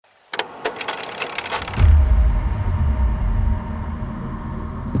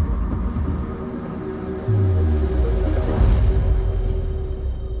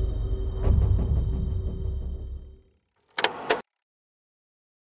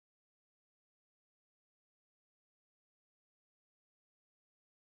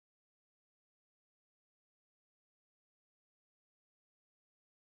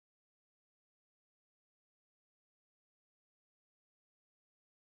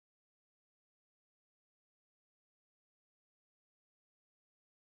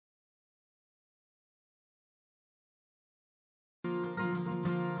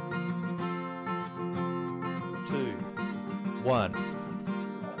one.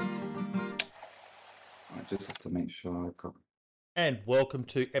 I just have to make sure I've got... And welcome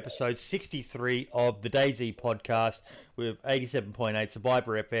to episode 63 of the DayZ podcast with 87.8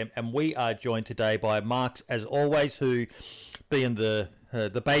 Survivor FM. And we are joined today by Marks, as always, who, being the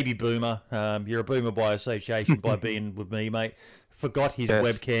baby boomer, you're a boomer by association by being with me, mate, forgot his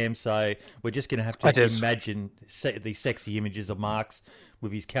webcam. So we're just going to have to imagine these sexy images of Marks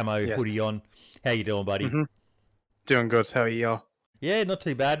with his camo hoodie on. How you doing, buddy? Mm-hmm. Doing good. How are you? Yeah, not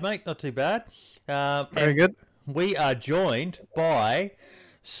too bad, mate. Not too bad. Very good. We are joined by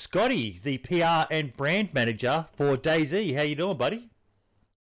Scotty, the PR and brand manager for DayZ. How you doing, buddy?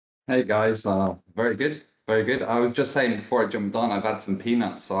 Hey guys, very good, very good. I was just saying before I jumped on, I've had some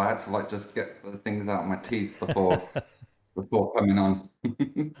peanuts, so I had to just get the things out of my teeth before coming on.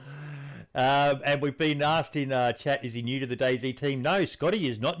 And we've been asked in chat, is he new to the DayZ team? No, Scotty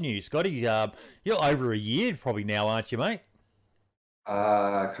is not new. Scotty, you're over a year probably now, aren't you, mate?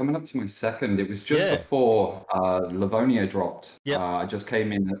 Coming up to my second. It was just before Livonia dropped. Yep. I just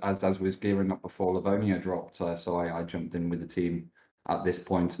came in as was gearing up before Livonia dropped, so I jumped in with the team at this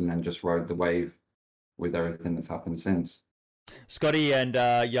point and then just rode the wave with everything that's happened since. Scotty and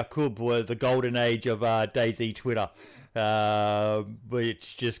Yakub were the golden age of DayZ Twitter,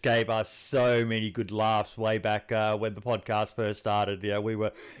 which just gave us so many good laughs way back when the podcast first started. You know, we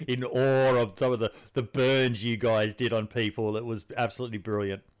were in awe of some of the burns you guys did on people. It was absolutely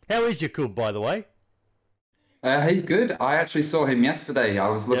brilliant. How is Yakub, by the way? He's good. I actually saw him yesterday. I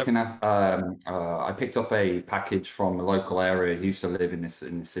was looking at. I picked up a package from a local area. He used to live in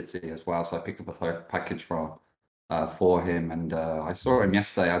the city as well, so I picked up a package for him, and I saw him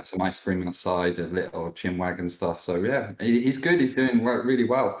yesterday. I had some ice cream on the side, a little chinwag and stuff. So yeah, he's good. He's doing really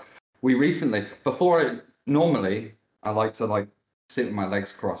well. We recently, normally I like to sit with my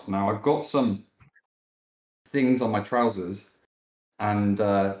legs crossed. Now I've got some things on my trousers. And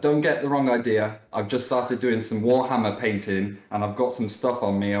don't get the wrong idea. I've just started doing some Warhammer painting, and I've got some stuff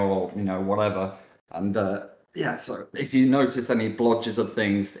on me, or whatever. And so if you notice any blotches of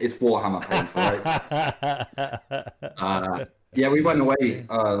things, it's Warhammer paint, right? We went away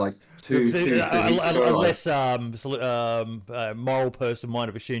two weeks ago. Unless moral person might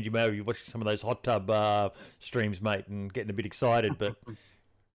have assumed you may be watching some of those hot tub streams, mate, and getting a bit excited, but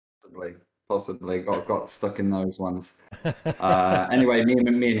possibly got stuck in those ones. Anyway, me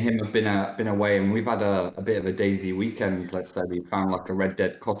and him have been away, and we've had a bit of a DayZ weekend. Let's say we found a Red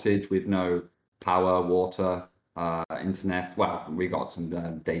Dead cottage with no power, water, internet. Well, we got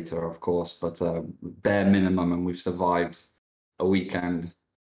some data, of course, but bare minimum, and we've survived a weekend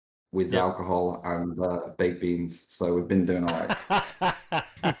with alcohol and baked beans. So we've been doing all right.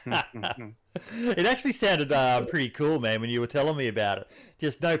 It actually sounded pretty cool, man, when you were telling me about it.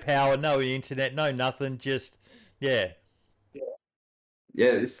 Just no power, no internet, no nothing, just, Yeah,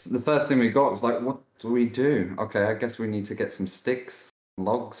 it's the first thing we got was what do we do? Okay, I guess we need to get some sticks,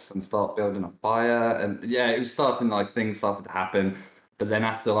 logs, and start building a fire. And it was starting, things started to happen. But then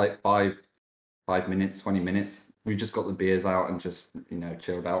after 5 minutes, 20 minutes, we just got the beers out and just,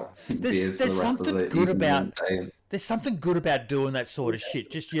 chilled out. There's something good about doing that sort of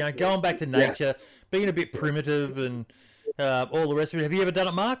shit. Just, going back to nature, being a bit primitive and all the rest of it. Have you ever done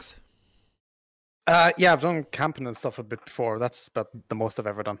it, Marks? I've done camping and stuff a bit before. That's about the most I've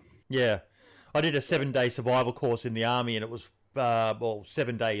ever done. Yeah. I did a 7-day survival course in the army, and it was,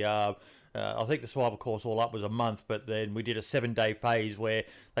 7-day, I think the survival course all up was a month, but then we did a 7-day phase where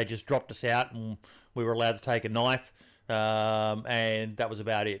they just dropped us out and we were allowed to take a knife, and that was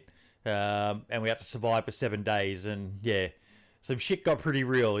about it. And we had to survive for 7 days, and some shit got pretty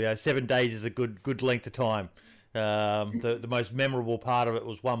real. 7 days is a good length of time. The most memorable part of it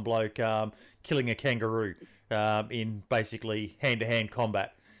was one bloke killing a kangaroo in basically hand-to-hand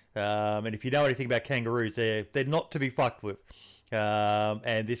combat. And if you know anything about kangaroos, they're not to be fucked with.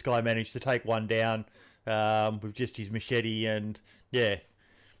 And this guy managed to take one down with just his machete, and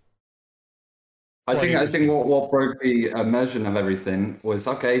I think what broke the immersion of everything was,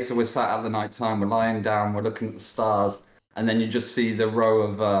 okay, so we're sat at the night time, we're lying down, we're looking at the stars, and then you just see the row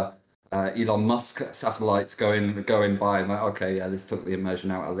of Elon Musk satellites going by, and okay, this took the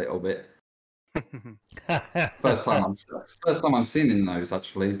immersion out a little bit. First time I'm seeing those,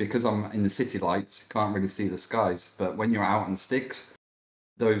 actually, because I'm in the city lights, can't really see the skies. But when you're out on sticks,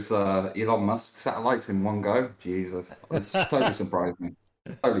 those Elon Musk satellites in one go, Jesus, it's totally surprised me.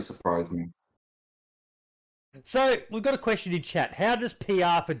 So we've got a question in chat. How does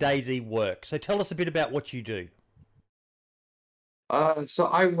PR for DayZ work? So tell us a bit about what you do. So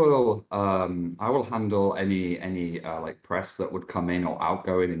I will handle any press that would come in, or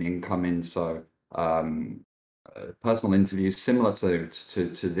outgoing and incoming. So personal interviews similar to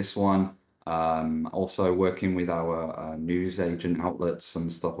this one. Also working with our news agent outlets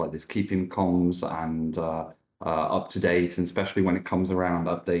and stuff like this, keeping comms and up to date, and especially when it comes around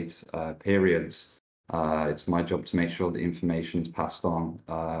update periods. It's my job to make sure the information is passed on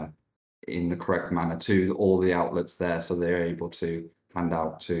in the correct manner to all the outlets there, so they're able to hand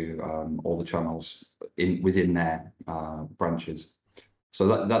out to all the channels within their branches.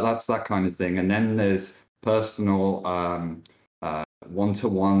 So that's that kind of thing. And then there's personal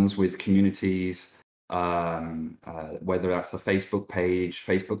one-to-ones with communities, whether that's a Facebook page,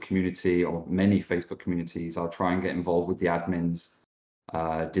 Facebook community, or many Facebook communities. I'll try and get involved with the admins.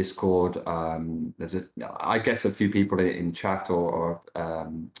 Discord. There's I guess a few people in chat or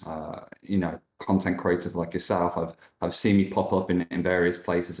content creators like yourself have seen me pop up in various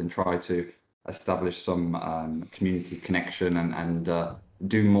places and try to establish some community connection and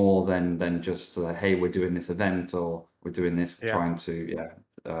do more than just hey, we're doing this event or we're doing this. Trying to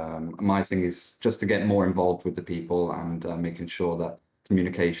my thing is just to get more involved with the people and making sure that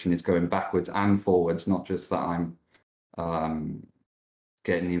communication is going backwards and forwards, not just that I'm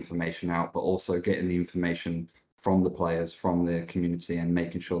getting the information out, but also getting the information from the players, from the community, and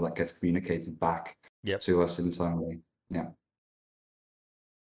making sure that gets communicated back to us internally. Yeah.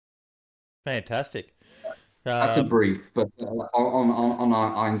 Fantastic. That's a brief, but on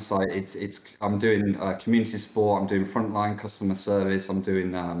our Insight, it's I'm doing community support, I'm doing frontline customer service, I'm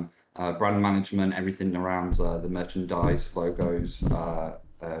doing brand management, everything around the merchandise, logos,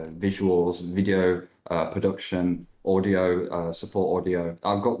 visuals, video production, audio, support audio.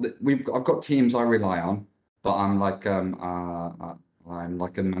 I've got teams I rely on, but I'm like a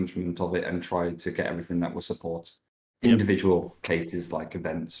management of it and try to get everything that will support individual cases like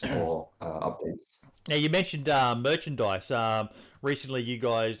events or updates. Now, you mentioned merchandise. Recently, you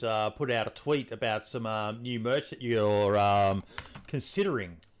guys put out a tweet about some new merch that you're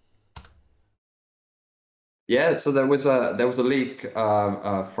considering. Yeah, so there was a leak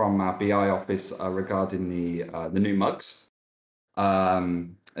from our BI office regarding the new mugs.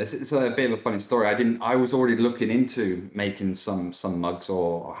 It's a bit of a funny story. I was already looking into making some mugs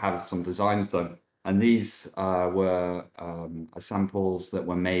or have some designs done, and these were samples that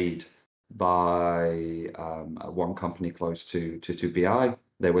were made by one company close to BI.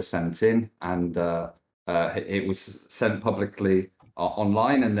 They were sent in, and it was sent publicly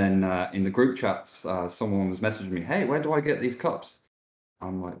online, and then in the group chats, someone was messaging me, "Hey, where do I get these cups?"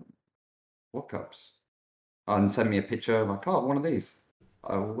 I'm like, "What cups?" And send me a picture, like, "Oh, one of these."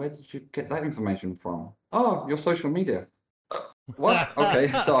 Where did you get that information from? "Oh, your social media." What?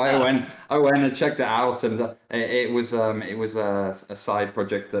 Okay, so I went and checked it out, and it was a side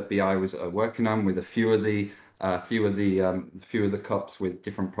project that BI was working on with a few of the cups with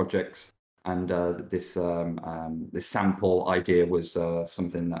different projects, and this sample idea was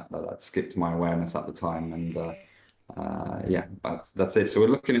something that skipped my awareness at the time, and yeah, that's it. So we're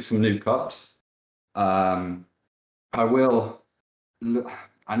looking at some new cups. I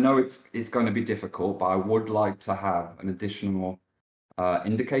know it's going to be difficult, but I would like to have an additional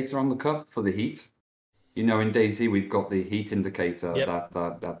indicator on the cup for the heat. In DayZ we've got the heat indicator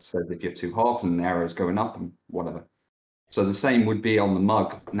that says if you're too hot and the arrow's going up and whatever. So the same would be on the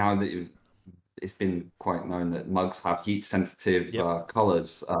mug. Now that it's been quite known that mugs have heat sensitive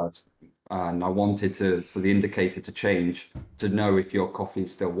colors, and I wanted for the indicator to change to know if your coffee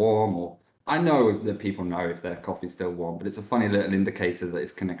is still warm, or I know that people know if their coffee's still warm, but it's a funny little indicator that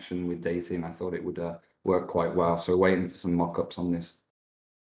it's connection with DayZ, and I thought it would work quite well. So we're waiting for some mock-ups on this.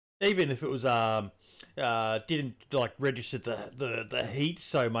 Even if it was didn't like register the heat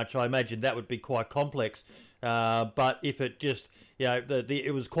so much, I imagine that would be quite complex. But if it just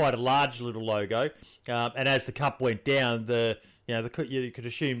it was quite a large little logo, and as the cup went down, you could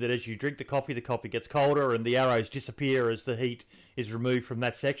assume that as you drink the coffee gets colder and the arrows disappear as the heat is removed from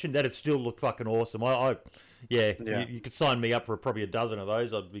that section. That'd still look fucking awesome. You could sign me up for probably a dozen of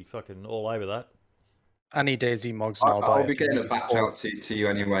those. I'd be fucking all over that. Any DayZ mugs. I'll be getting a batch out to you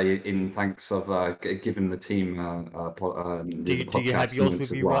anyway, in thanks of giving the team. Do you have yours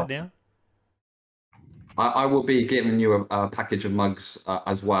with you right now? I will be giving you a package of mugs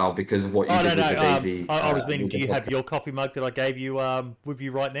as well, because of what you did with the DayZ. I was meaning, do you have your coffee mug that I gave you with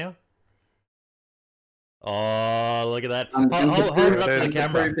you right now? Oh, look at that! Hold it up to the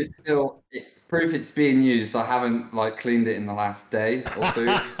camera. Proof it's being used. I haven't cleaned it in the last day or two,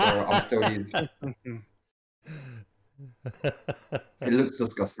 so I'll still use it. It looks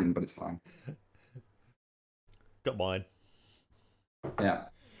disgusting, but it's fine. Got mine. Yeah.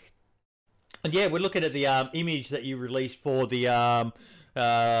 And we're looking at the image that you released for the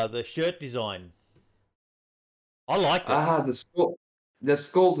shirt design. I liked it. The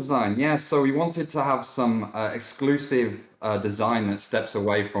skull design. Yeah, so we wanted to have some exclusive design that steps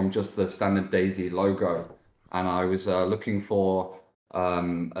away from just the standard Daisy logo, and I was looking for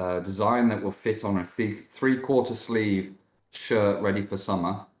a design that will fit on a three-quarter sleeve shirt ready for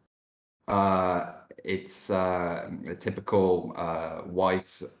summer. It's a typical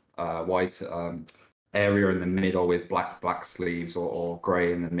white area in the middle with black sleeves or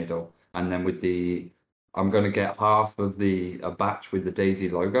grey in the middle, and then with I'm going to get half of a batch with the Daisy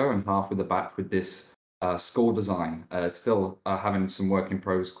logo and half of the batch with this skull design. Still having some work in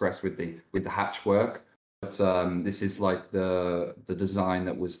progress with the hatch work, but this is like the design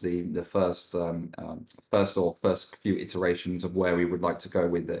that was the first few iterations of where we would like to go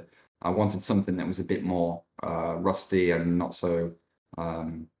with it. I wanted something that was a bit more rusty and not so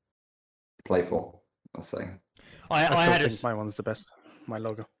playful, I'll say. I still think my one's the best, my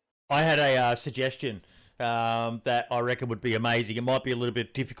logo. I had a suggestion that I reckon would be amazing. It might be a little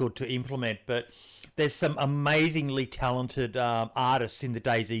bit difficult to implement, but there's some amazingly talented artists in the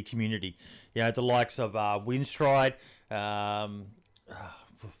DayZ community. You know, the likes of Windstride. I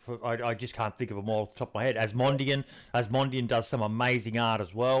just can't think of them all off the top of my head. Asmondian does some amazing art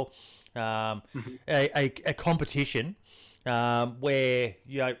as well. A competition where,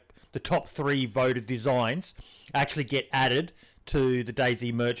 you know, the top 3 voted designs actually get added to the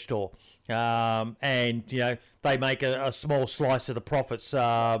DayZ merch store. And, you know, they make a small slice of the profits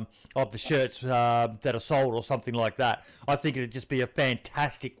of the shirts that are sold or something like that. I think it'd just be a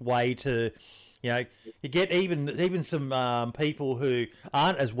fantastic way to, you know, you get even some people who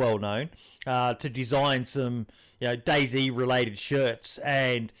aren't as well known to design some, you know, DayZ related shirts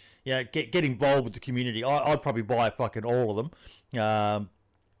and, you know, get involved with the community. I'd probably buy fucking all of them.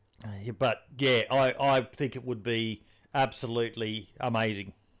 But yeah, I think it would be absolutely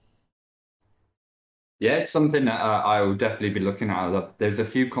amazing. Yeah, it's something that I will definitely be looking at. There's a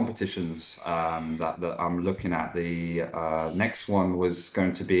few competitions that I'm looking at. The next one was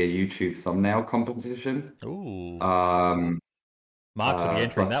going to be a YouTube thumbnail competition. Ooh. Mark will be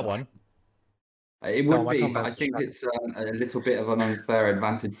entering that one. It would be, but I think it's a little bit of an unfair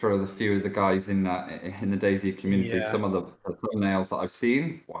advantage for the few of the guys in the DayZ community. Yeah. Some of the thumbnails that I've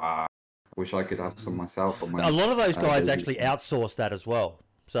seen, wow, I wish I could have some myself. On my, a lot of those guys actually outsource that as well.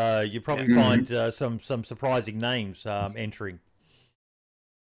 So you probably find some surprising names entering.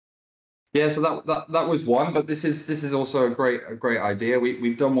 Yeah, so that was one, but this is also a great idea.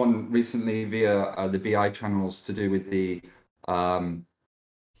 We've done one recently via the BI channels to do with the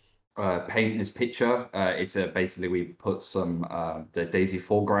paint this picture. It's basically we put some the DayZ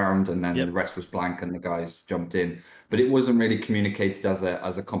foreground and then the rest was blank and the guys jumped in, but it wasn't really communicated as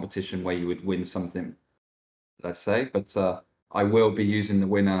a competition where you would win something, let's say. But I will be using the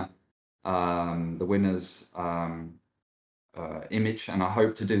winner's image, and I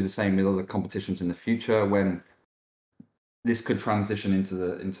hope to do the same with other competitions in the future when this could transition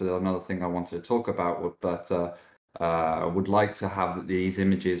into another thing I wanted to talk about. But I would like to have these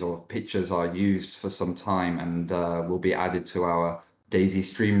images or pictures are used for some time and will be added to our DayZ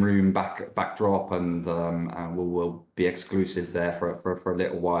stream room backdrop, and will be exclusive there for a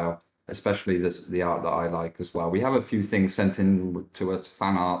little while. Especially the art that I like as well. We have a few things sent in to us,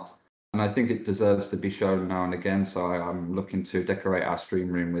 fan art, and I think it deserves to be shown now and again. So I'm looking to decorate our stream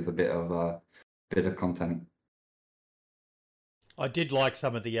room with a bit of content. I did like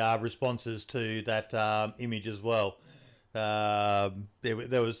some of the responses to that image as well. There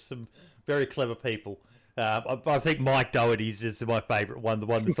was some very clever people. I think Mike Doherty's is my favourite one, the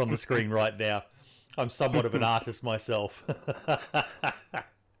one that's on the screen right now. I'm somewhat of an artist myself.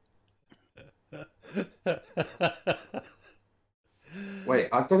 Wait,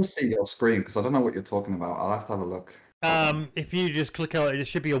 I don't see your screen because I don't know what you're talking about. I'll have to have a look. If you just click on it, there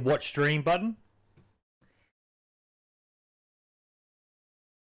should be a watch stream button.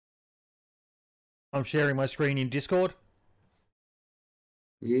 I'm sharing my screen in Discord.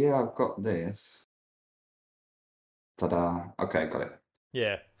 Yeah, I've got this. Ta-da. Okay, got it.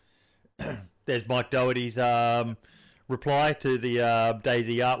 Yeah. There's Mike Doherty's reply to the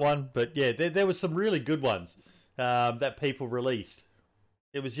DayZ art one. But yeah, there was some really good ones that people released.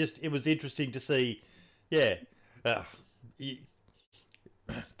 It was interesting to see. Yeah.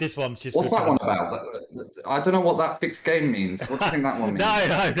 This one's just... What's that one about? I don't know what that fixed game means. What do you think that one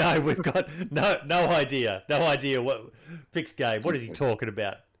means? No. We've got no idea. No idea what fixed game. What is he talking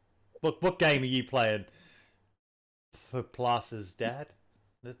about? What game are you playing? For Plas's dad?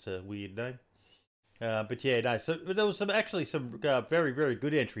 That's a weird name. But yeah, no. So there was some very, very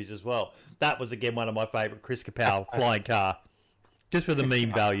good entries as well. That was again one of my favourite, Chris Kapow flying car, just for the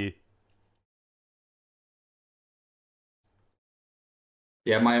meme value.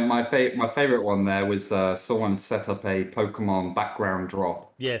 Yeah, my favorite one there was someone set up a Pokemon background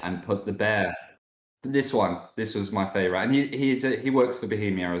drop Yes. and put the bear. This was my favorite, and he works for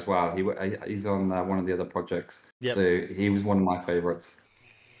Bohemia as well. He's on one of the other projects, Yep. so he was one of my favorites.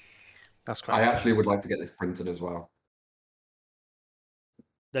 That's I great. actually would like to get this printed as well.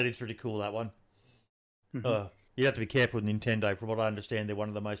 That is pretty cool, that one. Mhm. You have to be careful with Nintendo. From what I understand, they're one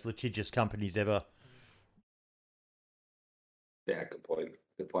of the most litigious companies ever. Yeah, good point.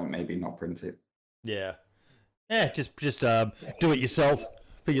 Good point. Maybe not print it. Yeah. Yeah, just do it yourself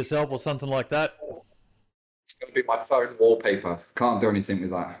for yourself or something like that. It's going to be my phone wallpaper. Can't do anything with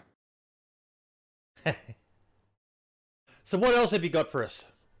that. So what else have you got for us?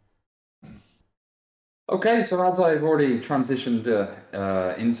 Okay, so as I've already transitioned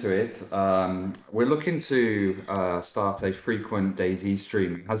into it, we're looking to start a frequent DayZ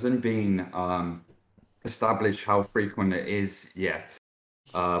stream. It hasn't been established how frequent it is yet,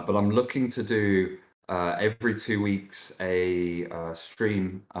 but I'm looking to do every 2 weeks a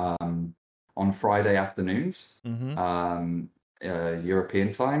stream on Friday afternoons,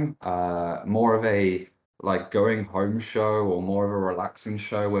 European time. More of a like going home show or more of a relaxing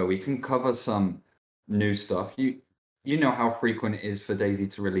show where we can cover some new stuff. You know how frequent it is for DayZ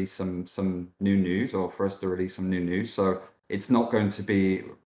to release some new news or for us to release some new news. So it's not going to be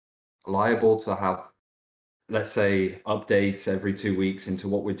liable to have, let's say, updates every 2 weeks into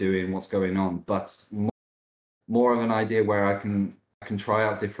what we're doing, what's going on, but more of an idea where I can try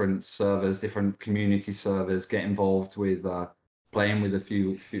out different servers, different community servers, get involved with playing with a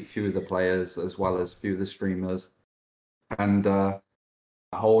few of the players as well as a few of the streamers, and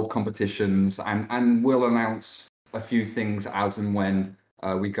hold competitions, and we'll announce a few things as and when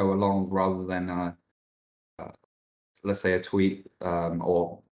we go along, rather than let's say a tweet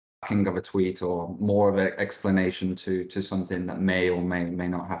or backing of a tweet or more of an explanation to something that may or may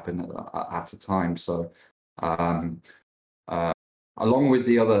not happen at a time. So along with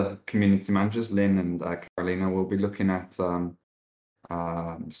the other community managers, Lynn and Carolina, we'll be looking at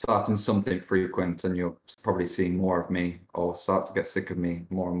starting something frequent, and you'll probably see more of me or start to get sick of me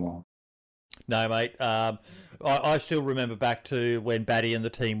more and more. No, mate. I still remember back to when Batty and the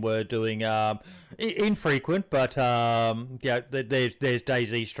team were doing infrequent, but there's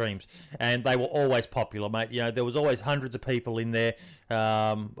DayZ streams, and they were always popular, mate. You know, there was always hundreds of people in there.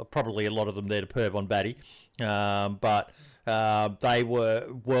 Probably a lot of them there to perv on Batty, but they were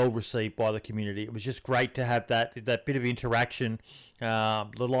well received by the community. It was just great to have that bit of interaction, the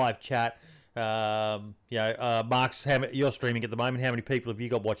live chat. Mark's, you're streaming at the moment. How many people have you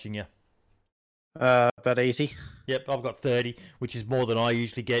got watching you? About 80. Yep, I've got 30, which is more than I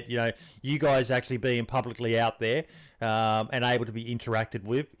usually get. You know, you guys actually being publicly out there and able to be interacted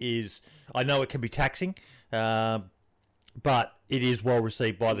with is, I know it can be taxing, but it is well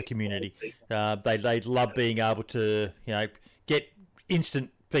received by the community. They love being able to, get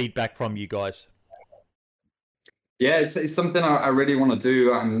instant feedback from you guys. Yeah, it's something I really want to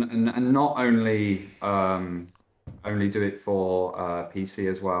do, and not only do it for PC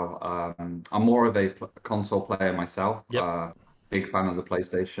as well. I'm more of a console player myself. Yep. Big fan of the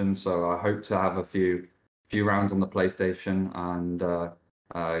PlayStation, so I hope to have a few rounds on the PlayStation and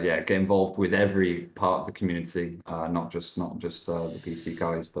get involved with every part of the community, not just the PC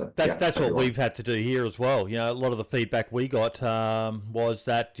guys. But that's what we've had to do here as well. You know, a lot of the feedback we got was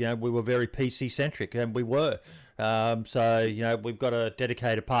that we were very PC centric, and we were. So we've got a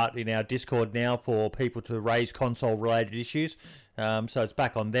dedicated part in our Discord now for people to raise console related issues. So it's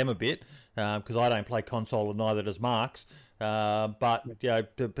back on them a bit because I don't play console and neither does Mark's. But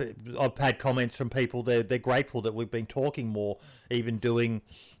I've had comments from people. They're grateful that we've been talking more, even doing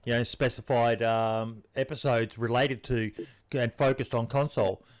specified episodes related to and focused on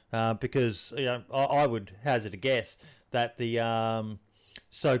console. Because I would hazard a guess that the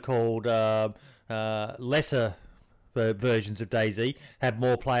so-called lesser versions of DayZ have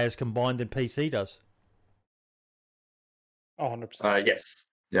more players combined than PC does. 100%.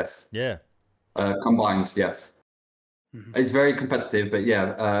 Yes. Yeah. Combined, yes. Mm-hmm. It's very competitive, but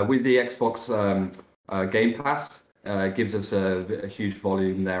with the Xbox Game Pass, gives us a huge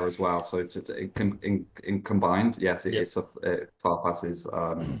volume there as well. So in combined, yes, it's far passes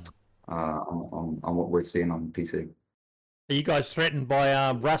on what we're seeing on PC. Are you guys threatened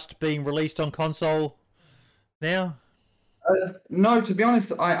by Rust being released on console now? No, to be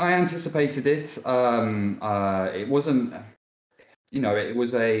honest, I anticipated it. It wasn't, it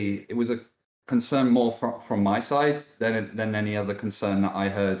was a concern more from my side than any other concern that I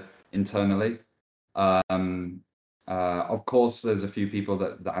heard internally. Of course, there's a few people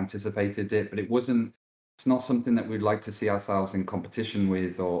that anticipated it, but it wasn't it's not something that we'd like to see ourselves in competition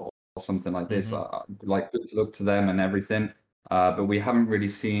with, or something like this. Like, good luck to them and everything. But we haven't really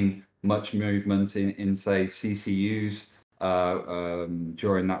seen much movement in say CCUs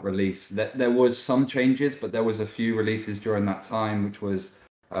during that release. There was some changes, but there was a few releases during that time, which was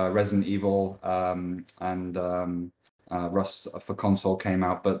Resident Evil and Rust for console came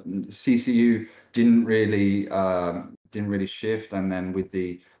out, but CCU didn't really shift. And then with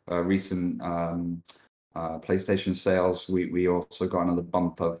the recent PlayStation sales, we also got another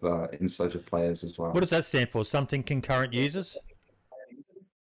bump of insurge of players as well. What does that stand for? Something concurrent users?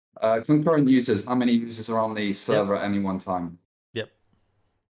 Concurrent users, how many users are on the server at any one time? Yep.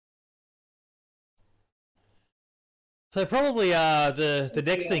 So probably the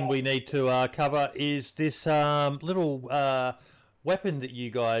next thing we need to cover is this little weapon that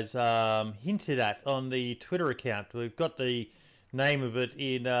you guys hinted at on the Twitter account. We've got the name of it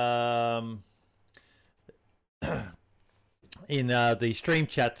in the stream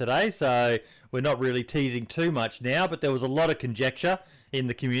chat today, so we're not really teasing too much now, but there was a lot of conjecture in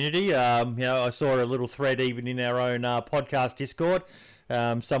the community. I saw a little thread even in our own podcast Discord.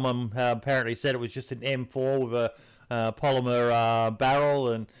 Someone apparently said it was just an M4 with a polymer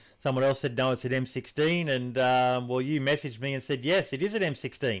barrel, and someone else said no, it's an M16, and well, you messaged me and said yes, it is an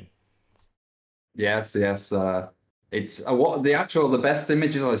M16. Yes. It's the best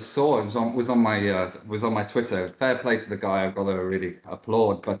images I saw was on my Twitter. Fair play to the guy, I've got to really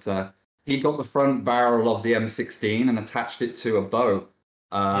applaud. But he got the front barrel of the M16 and attached it to a bow,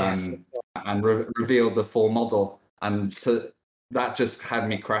 and revealed the full model. And that just had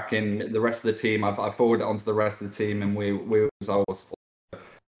me cracking. The rest of the team, I forwarded it onto the rest of the team, and we was always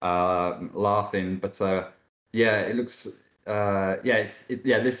laughing. But it looks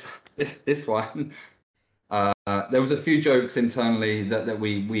this one. There was a few jokes internally that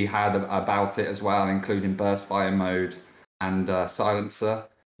we had about it as well, including burst fire mode and silencer.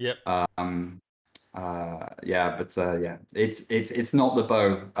 Yep. It's not the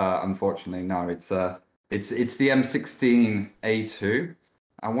bow, unfortunately. No, it's the M16A2.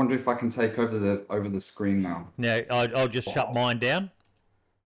 I wonder if I can take over the screen now. Now I'll just shut mine down.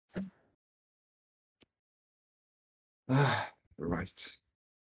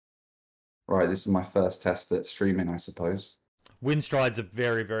 Right, this is my first test at streaming, I suppose. Windstride's a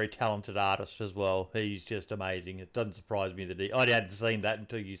very, very talented artist as well. He's just amazing. It doesn't surprise me that I hadn't seen that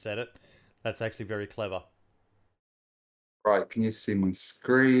until you said it. That's actually very clever. Right, can you see my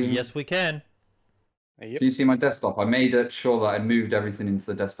screen? Yes, we can. Yep. Can you see my desktop? I made it sure that I moved everything into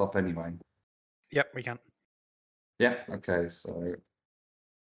the desktop anyway. Yep, we can. Yeah, okay, so...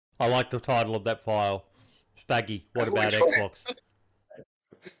 I like the title of that file. Spaggy, what about Xbox?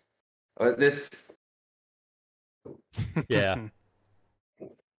 This... Yeah.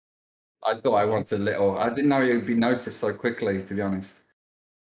 I thought I wanted a little... I didn't know it would be noticed so quickly, to be honest.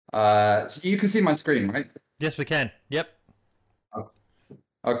 So you can see my screen, right? Yes, we can. Yep.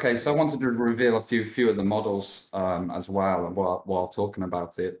 Okay, so I wanted to reveal a few of the models as well while talking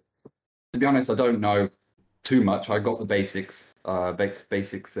about it. To be honest, I don't know too much. I got the basics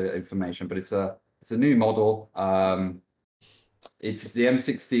information, but it's a new model. It's the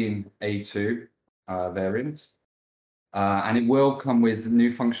M16A2 variant, and it will come with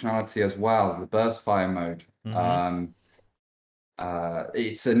new functionality as well, the burst fire mode. Mm-hmm.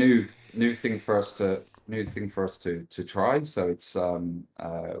 It's a new thing for us to try. So it's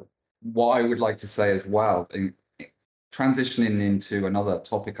what I would like to say as well. Transitioning into another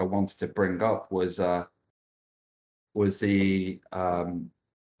topic I wanted to bring up was the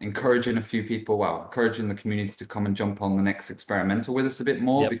encouraging a few people, encouraging the community to come and jump on the next experimental with us a bit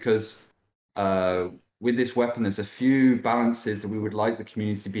more, because with this weapon, there's a few balances that we would like the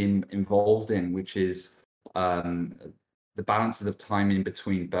community to be involved in, which is the balances of timing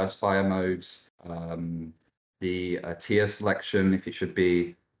between burst fire modes, the tier selection, if it should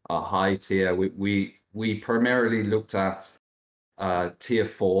be a high tier. We primarily looked at tier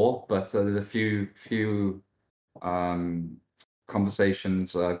 4, but there's a few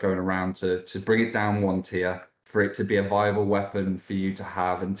conversations going around to bring it down one tier for it to be a viable weapon for you to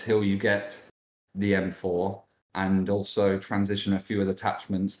have until you get the M4, and also transition a few of the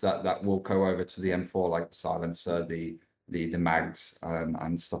attachments that will go over to the M4, like the silencer, the mags,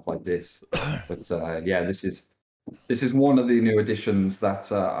 and stuff like this. But this is one of the new additions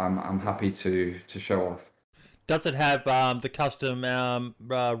that I'm happy to show off. Does it have the custom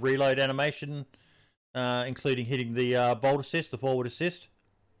reload animation, including hitting the bolt assist, the forward assist?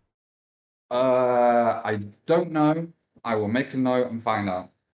 I don't know. I will make a note and find out.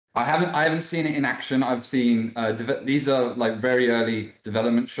 I haven't seen it in action. I've seen these are like very early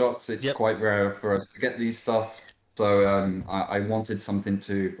development shots. It's Yep. quite rare for us to get these stuff. So I wanted something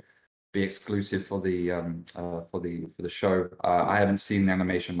to be exclusive for the show. I haven't seen the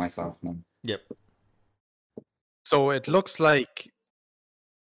animation myself. No. Yep. So it looks like.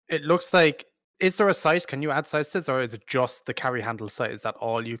 Is there a site? Can you add sites to this, or is it just the carry handle site? Is that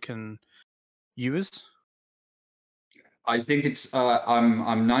all you can use? I think it's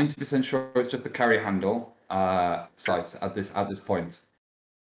I'm 90% sure it's just the carry handle site at this point.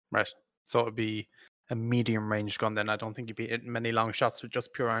 Right. So it would be a medium range gun then. I don't think you'd be hitting many long shots with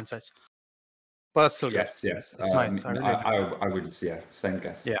just pure iron sights. But that's still good. Yes. It's nice. I would, same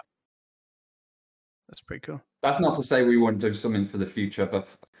guess. Yeah. That's pretty cool. That's not to say we won't do something for the future, but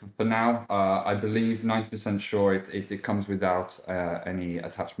for now, I believe 90% sure it comes without any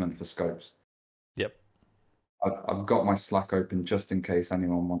attachment for scopes. Yep. I've got my Slack open just in case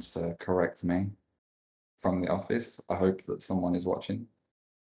anyone wants to correct me from the office. I hope that someone is watching.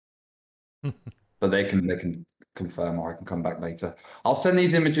 But they can confirm, or I can come back later. I'll send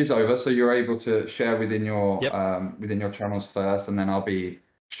these images over so you're able to share within your channels first, and then I'll be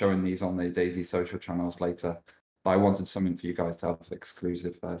showing these on the DayZ social channels later. But I wanted something for you guys to have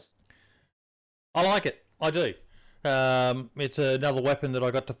exclusive first. I like it. I do. It's another weapon that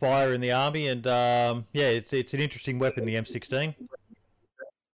I got to fire in the army, and it's an interesting weapon, the M16.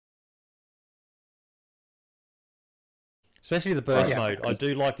 Especially the burst mode. I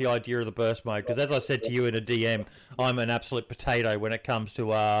do like the idea of the burst mode, because as I said to you in a DM, I'm an absolute potato when it comes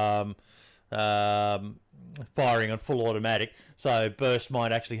to firing on full automatic. So burst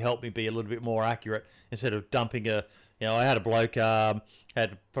might actually help me be a little bit more accurate instead of dumping I had a bloke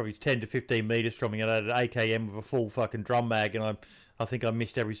had probably 10 to 15 meters from me, and I had an AKM with a full fucking drum mag, and I think I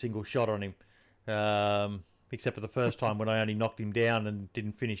missed every single shot on him, except for the first time when I only knocked him down and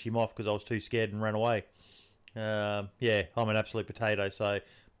didn't finish him off because I was too scared and ran away. I'm an absolute potato, so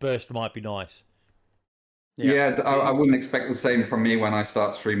burst might be nice. I wouldn't expect the same from me when I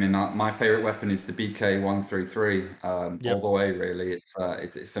start streaming. My favorite weapon is the BK133, all the way. Really,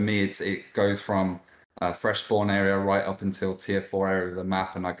 for me. It goes from fresh spawn area right up until tier 4 area of the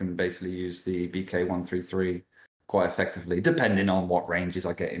map, and I can basically use the BK133 quite effectively, depending on what ranges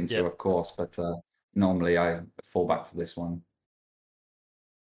I get into, of course. But normally I fall back to this one.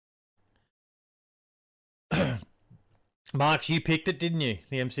 Marks, you picked it, didn't you?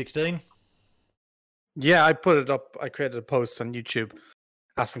 The M16? Yeah, I put it up. I created a post on YouTube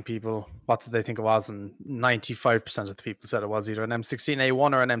asking people what did they think it was, and 95% of the people said it was either an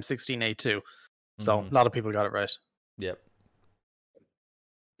M16A1 or an M16A2. So a lot of people got it right. Yep.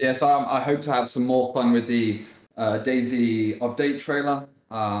 Yeah, so I hope to have some more fun with the DayZ update trailer.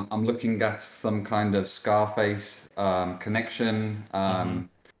 I'm looking at some kind of Scarface connection.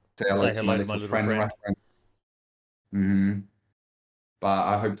 Say hello to my little friend reference. But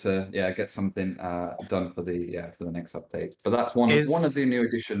I hope to get something done for the next update. But that's one of the new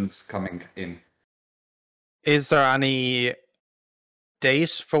additions coming in. Is there any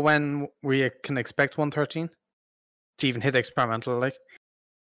date for when we can expect 113 to even hit experimental? Like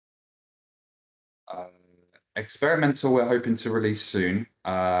experimental, we're hoping to release soon.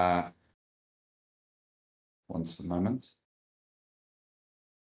 One moment.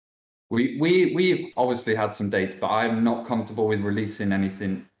 We've obviously had some dates, but I'm not comfortable with releasing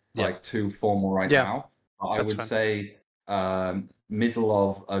anything like too formal now. I would say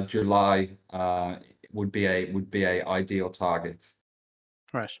middle of July would be a ideal target.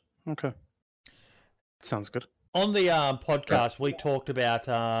 Right. Okay. Sounds good. On the podcast, we talked about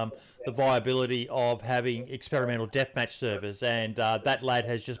the viability of having experimental deathmatch servers, and that lad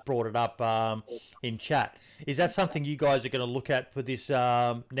has just brought it up in chat. Is that something you guys are going to look at for this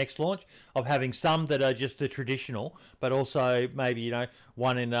next launch, of having some that are just the traditional, but also maybe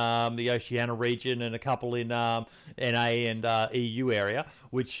one in the Oceania region and a couple in NA and EU area,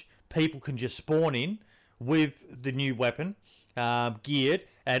 which people can just spawn in with the new weapon, geared,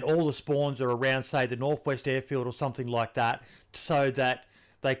 and all the spawns are around, say, the Northwest Airfield or something like that, so that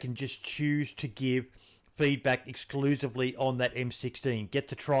they can just choose to give feedback exclusively on that M16. Get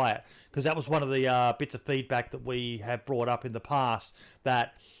to try it, because that was one of the bits of feedback that we have brought up in the past,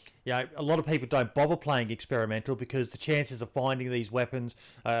 that a lot of people don't bother playing experimental because the chances of finding these weapons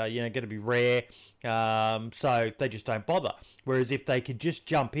are going to be rare, so they just don't bother. Whereas if they could just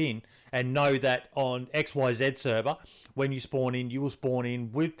jump in and know that on XYZ server, when you spawn in, you will spawn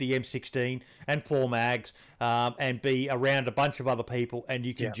in with the M16 and 4 mags, and be around a bunch of other people, and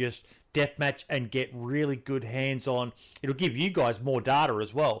you can just deathmatch and get really good hands-on. It'll give you guys more data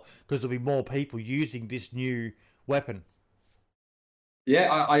as well, because there'll be more people using this new weapon.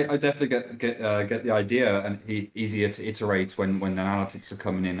 Yeah, I definitely get the idea, and easier to iterate when the analytics are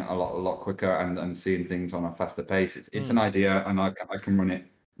coming in a lot quicker and seeing things on a faster pace. It's an idea, and I can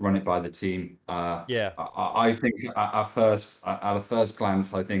run it by the team. Yeah. I think at a first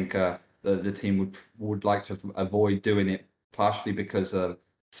glance, I think the team would like to avoid doing it partially because of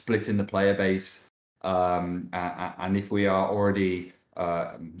splitting the player base, and if we are already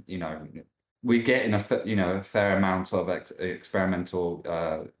you know we're getting a fair amount of experimental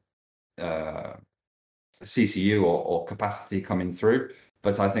CCU or capacity coming through.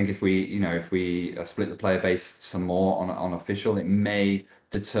 But I think if we split the player base some more on official, it may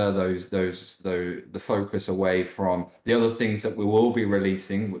deter the focus away from the other things that we will be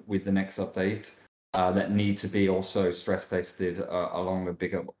releasing with the next update that need to be also stress tested along a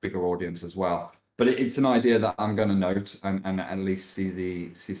bigger audience as well. But it's an idea that I'm going to note and at least see the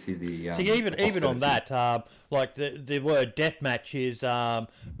See, even on possibility. that, like the word deathmatch is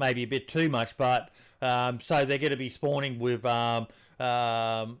maybe a bit too much, but so they're going to be spawning with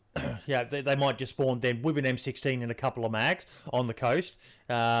yeah, they might just spawn then with an M16 and a couple of mags on the coast,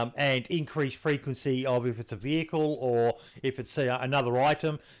 and increase frequency of if it's a vehicle or if it's another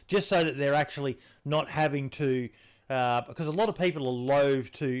item, just so that they're actually not having to. Because a lot of people are loath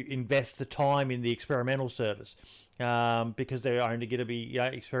to invest the time in the experimental service, because they're only going to be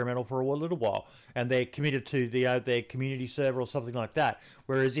experimental for a little while, and they're committed to their community server or something like that.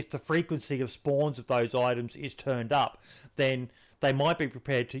 Whereas if the frequency of spawns of those items is turned up, then they might be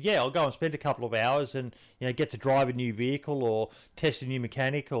prepared to, I'll go and spend a couple of hours and get to drive a new vehicle or test a new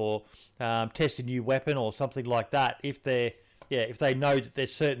mechanic or test a new weapon or something like that. If they know that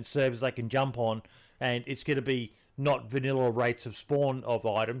there's certain servers they can jump on, and it's going to be not vanilla rates of spawn of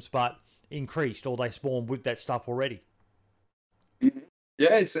items, but increased, or they spawn with that stuff already.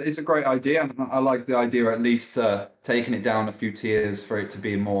 Yeah, it's a great idea, and I like the idea at least taking it down a few tiers for it to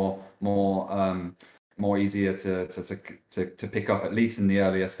be more easier to pick up, at least in the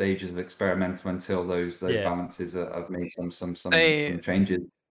earlier stages of experimental until those Yeah. balances have made some They- changes.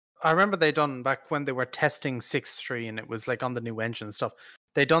 I remember they done back when they were testing 6.3 and it was like on the new engine and stuff.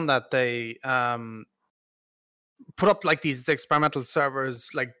 They done that. They put up like these experimental servers,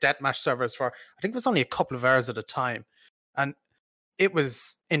 like deathmatch servers for I think it was only a couple of hours at a time, and it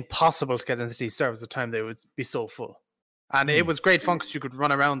was impossible to get into these servers at the time. They would be so full, and it was great fun because you could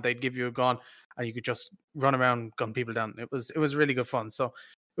run around. They'd give you a gun, and you could just run around, gun people down. It was really good fun. So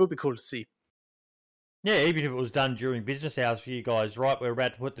it would be cool to see. Yeah, even if it was done during business hours for you guys, right? We're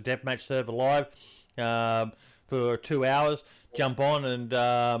about to put the deathmatch server live for 2 hours. Jump on and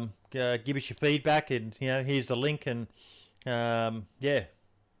give us your feedback, and here's the link, and yeah.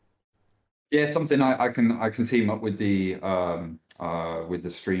 Yeah, something I can team up with the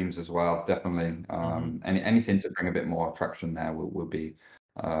streams as well. Definitely, anything to bring a bit more attraction there will be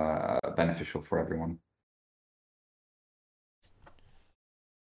beneficial for everyone.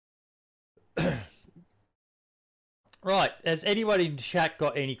 Right. Has anybody in chat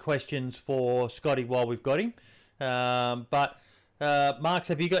got any questions for Scotty while we've got him? But Marks,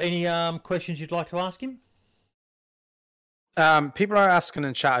 have you got any questions you'd like to ask him? People are asking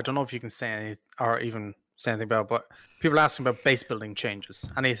in chat. I don't know if you can say any or even say anything about, but people are asking about base building changes.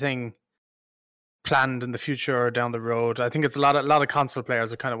 Anything planned in the future or down the road? I think it's a lot of console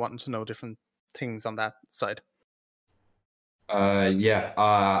players are kind of wanting to know different things on that side. I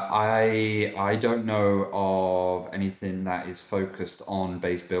don't know of anything that is focused on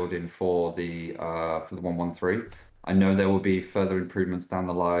base building for the 113. I know there will be further improvements down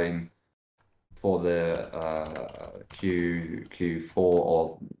the line for the Q4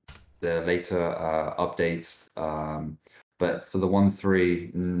 or the later updates. But for the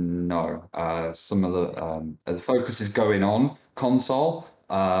 1.3, no. Some of the focus is going on console,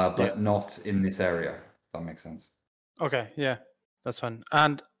 but not in this area. If that makes sense. Okay, yeah, that's fine.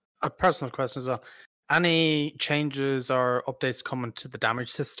 And a personal question as well. Any changes or updates coming to the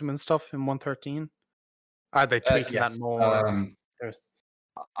damage system and stuff in 1.13? Are they tweaking Yes. that more?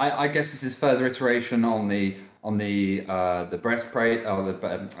 I guess this is further iteration on the breastplate or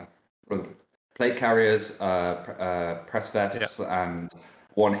the plate carriers, press vests, and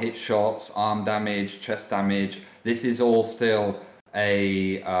one hit shots, arm damage, chest damage. This is all still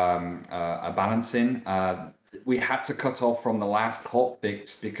a balancing. We had to cut off from the last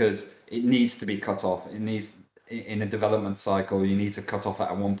hotfix because it needs to be cut off. It needs in a development cycle. You need to cut off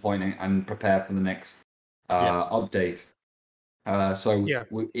at one point and prepare for the next update.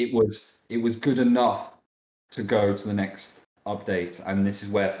 It was good enough to go to the next update, and this is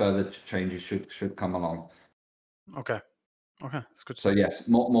where further changes should come along. Okay, that's good. So yes,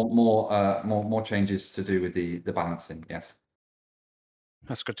 more changes to do with the balancing. Yes.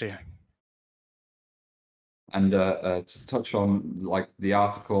 That's good to hear. And to touch on like the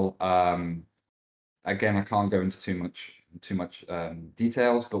article, again, I can't go into too much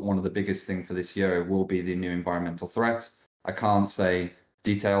details, but one of the biggest thing for this year will be the new environmental threat. I can't say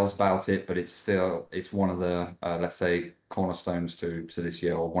details about it, but it's one of the let's say cornerstones to this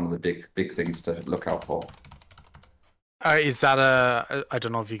year, or one of the big things to look out for. Is that I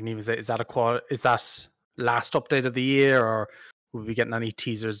don't know if you can even say, is that last update of the year, or will we be getting any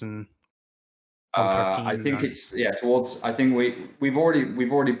teasers in 113? I think it's towards. I think we've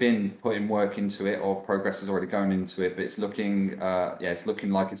already been putting work into it, or progress is already going into it. But it's looking it's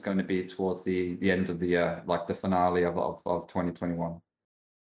looking like it's going to be towards the end of the year, like the finale of 2021.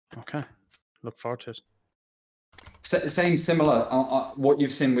 Okay, look forward to it. Same similar. What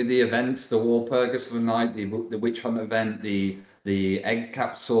you've seen with the events, the Walpurgis of the Night, the Witch Hunt event, the egg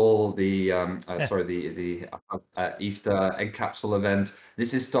capsule, the Easter egg capsule event.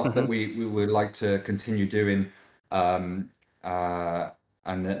 This is stuff that we would like to continue doing. And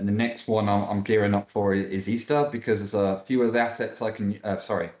the next one I'm gearing up for is Easter, because there's a few of the assets I can.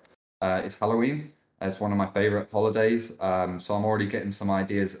 It's Halloween. It's one of my favorite holidays. So I'm already getting some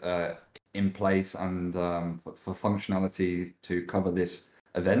ideas in place and for functionality to cover this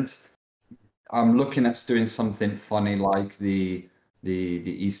event. I'm looking at doing something funny like the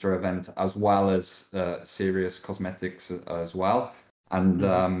Easter event, as well as serious cosmetics as well. And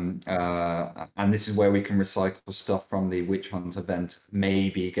this is where we can recycle stuff from the Witch Hunt event,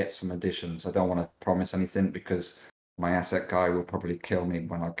 maybe get some additions. I don't want to promise anything because my asset guy will probably kill me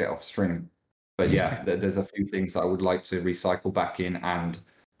when I get off stream. But yeah, there's a few things I would like to recycle back in and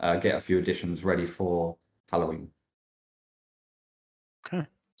get a few additions ready for Halloween. Okay,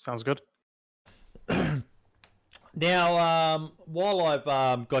 sounds good. Now, while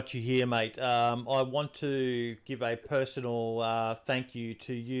I've got you here, mate, I want to give a personal thank you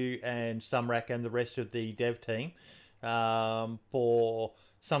to you and Sumrak and the rest of the dev team for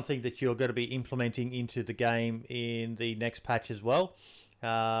something that you're going to be implementing into the game in the next patch as well.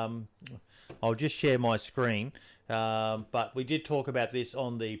 I'll just share my screen, but we did talk about this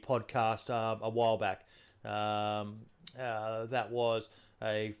on the podcast a while back. That was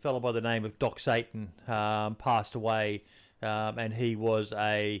a fellow by the name of Doc Satan passed away, and he was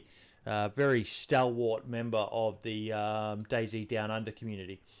a very stalwart member of the DayZ Down Under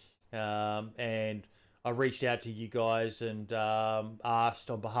community. And I reached out to you guys and asked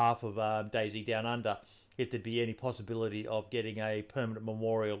on behalf of DayZ Down Under if there'd be any possibility of getting a permanent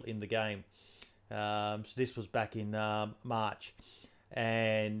memorial in the game. So this was back in March,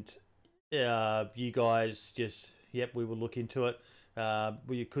 and you guys just, we will look into it.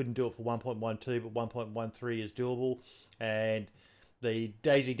 You couldn't do it for 1.12, but 1.13 is doable, and the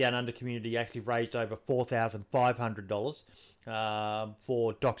DayZ Down Under community actually raised over $4,500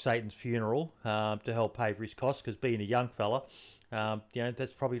 for Doc Satan's funeral to help pay for his costs, because being a young fella,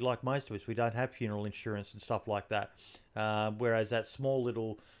 that's probably like most of us, we don't have funeral insurance and stuff like that. Whereas that small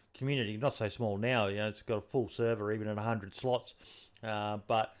little community, not so small now, it's got a full server, even at 100 slots,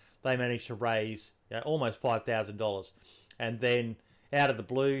 but they managed to raise almost $5,000. And then out of the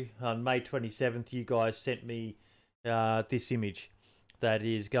blue, on May 27th, you guys sent me this image that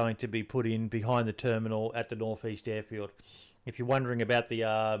is going to be put in behind the terminal at the Northeast Airfield. If you're wondering about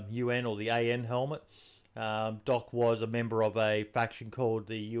the UN or the AN helmet, Doc was a member of a faction called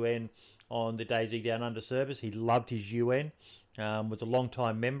the UN on the DayZ Down Under servers. He loved his UN, was a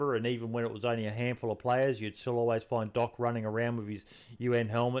long-time member, and even when it was only a handful of players, you'd still always find Doc running around with his UN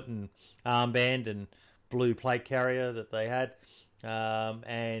helmet and armband and blue plate carrier that they had.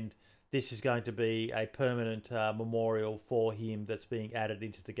 And this is going to be a permanent memorial for him that's being added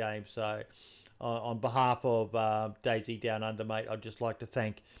into the game. So on behalf of DayZ Down Under, mate, I'd just like to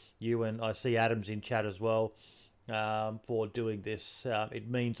thank you, and I see Adam's in chat as well, for doing this. It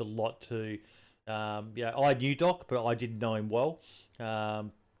means a lot to... I knew Doc, but I didn't know him well.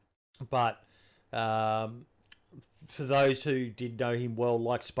 But for those who did know him well,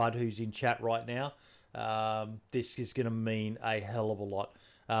 like Spud, who's in chat right now, this is going to mean a hell of a lot.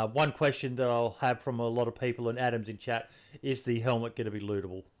 One question that I'll have from a lot of people, and Adam's in chat, is the helmet going to be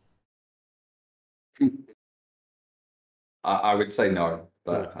lootable? I would say no,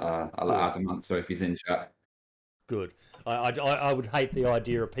 but I'll let Adam answer if he's in chat. Good. I would hate the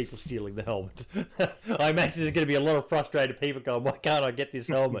idea of people stealing the helmet. I imagine there's going to be a lot of frustrated people going, why can't I get this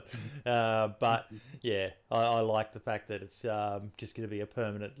helmet? But yeah, I like the fact that it's just going to be a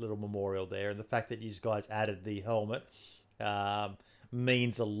permanent little memorial there. And the fact that you guys added the helmet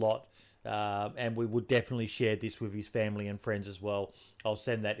means a lot. And we would definitely share this with his family and friends as well. I'll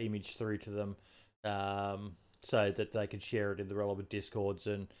send that image through to them so that they can share it in the relevant discords.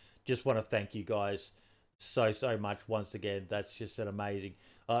 And just want to thank you guys so much once again. That's just an amazing.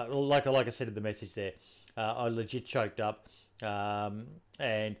 Like I said in the message there, I legit choked up.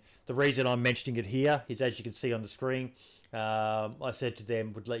 And the reason I'm mentioning it here is, as you can see on the screen, I said to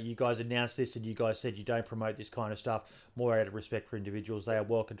them, would let you guys announce this, and you guys said you don't promote this kind of stuff, more out of respect for individuals. They are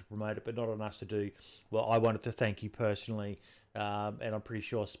welcome to promote it, but not on us to do. Well, I wanted to thank you personally, and I'm pretty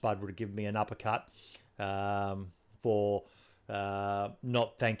sure Spud would have given me an uppercut for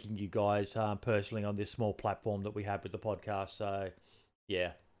not thanking you guys personally on this small platform that we have with the podcast. So,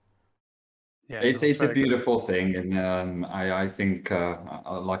 yeah. Yeah, it's a beautiful thing, and I think,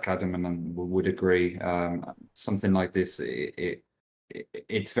 like Adam and would agree, something like this,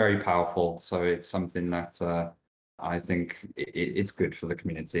 it's very powerful. So it's something that I think it's good for the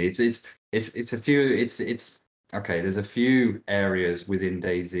community. It's a few. It's okay. There's a few areas within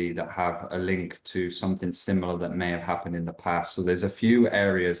DayZ that have a link to something similar that may have happened in the past. So there's a few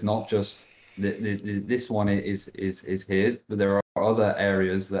areas, not just this one is his, but there are other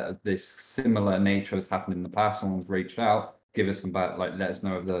areas that this similar nature has happened in the past. Someone's reached out, give us some bad, let us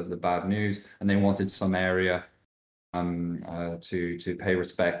know of the bad news, and they wanted some area to pay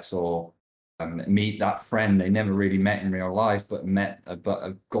respects or meet that friend they never really met in real life, but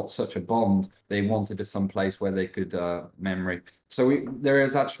got such a bond. They wanted some place where they could memory. So there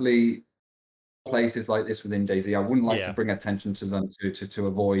is actually places like this within DayZ. I wouldn't like to bring attention to them to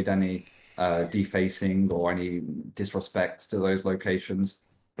avoid any defacing or any disrespect to those locations,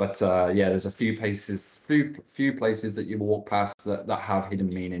 but there's a few places that you walk past that have hidden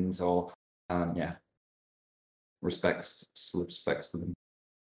meanings or respects to them.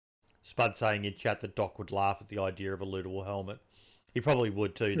 Spud saying in chat that Doc would laugh at the idea of a lootable helmet. He probably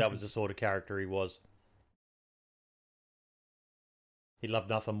would too. That was the sort of character he was. He loved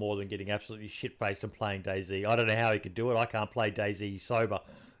nothing more than getting absolutely shit-faced and playing DayZ. I don't know how he could do it. I can't play DayZ sober.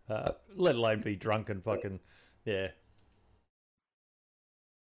 Let alone be drunk and fucking, yeah.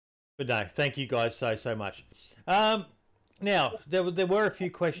 But no, thank you guys so much. Now, there were a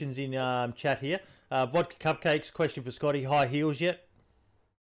few questions in chat here. Vodka Cupcakes, question for Scotty. High heels yet?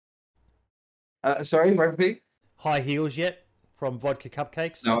 Sorry, repeat? High heels yet from Vodka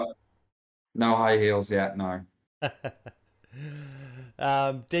Cupcakes? No high heels yet, no.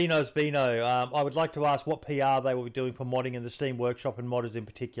 Dino's Bino, I would like to ask what PR they will be doing for modding in the Steam Workshop and modders in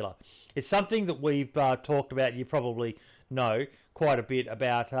particular. It's something that we've talked about, you probably know quite a bit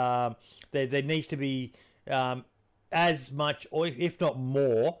about. There needs to be as much, or if not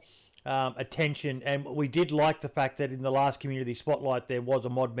more, attention, and we did like the fact that in the last Community Spotlight there was a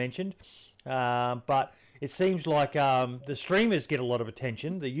mod mentioned, but it seems like the streamers get a lot of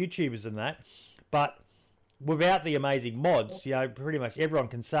attention, the YouTubers and that, but without the amazing mods, pretty much everyone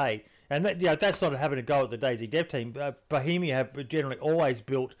can say, and that, that's not having a go at the DayZ dev team. Bohemia have generally always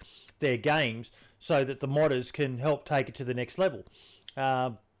built their games so that the modders can help take it to the next level.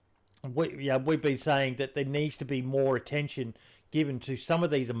 We've been saying that there needs to be more attention given to some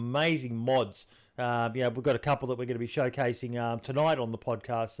of these amazing mods. We've got a couple that we're going to be showcasing tonight on the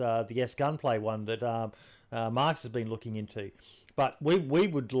podcast, the S Gunplay one that Marks has been looking into. But we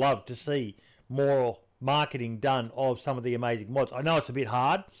would love to see more marketing done of some of the amazing mods. I know it's a bit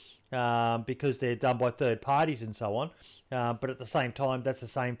hard because they're done by third parties and so on, but at the same time, that's the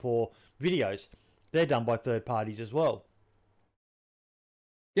same for videos. They're done by third parties as well.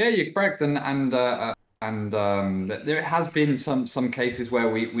 Yeah, you're correct, and there has been some cases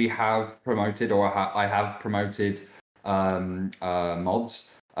where we have promoted, or I have promoted mods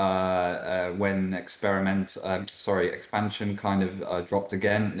when expansion kind of dropped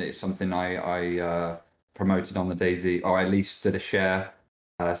again. It's something I promoted on the DayZ, or at least did a share.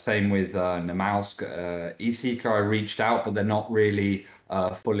 Same with Namalsk. eSeeker, I reached out, but they're not really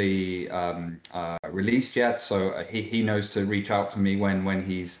fully released yet. So he knows to reach out to me when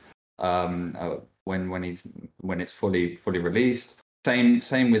he's when it's fully released.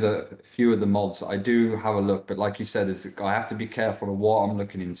 Same with a few of the mods. I do have a look, but like you said, I have to be careful of what I'm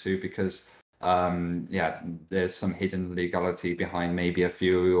looking into because there's some hidden legality behind maybe a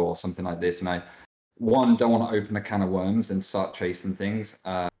few or something like this, and I don't want to open a can of worms and start chasing things,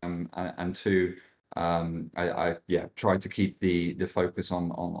 and two, I try to keep the focus on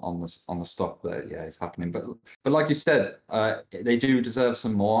the stuff that is happening. But like you said, they do deserve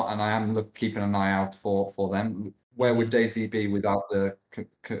some more, and I am keeping an eye out for them. Where would DayZ be without the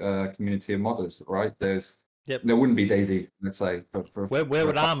community of modders, right? There wouldn't be DayZ, let's say. Where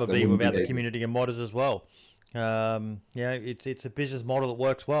would Armour be without the community of modders as well? It's a business model that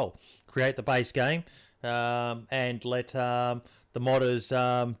works well. Create the base game and let the modders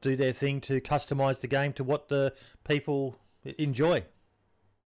do their thing to customize the game to what the people enjoy.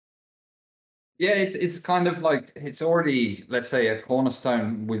 Yeah, it's kind of like it's already, let's say, a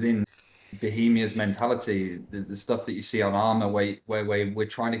cornerstone within Bohemia's mentality. The stuff that you see on Arma, where we're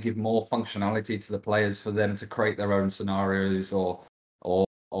trying to give more functionality to the players for them to create their own scenarios, or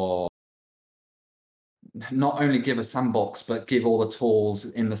not only give a sandbox, but give all the tools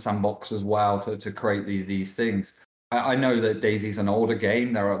in the sandbox as well to create these things. I know that DayZ's an older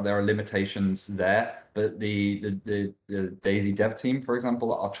game. There are limitations there, but the DayZ dev team, for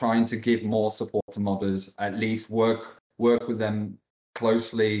example, are trying to give more support to modders. At least work with them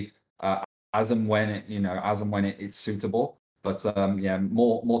closely as and when it's suitable. But yeah,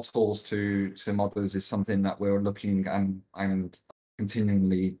 more tools to modders is something that we're looking and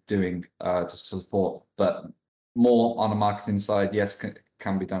continually doing to support. But more on the marketing side, yes,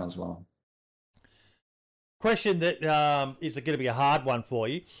 can be done as well. Question that is going to be a hard one for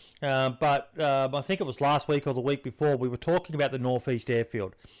you, but I think it was last week or the week before we were talking about the Northeast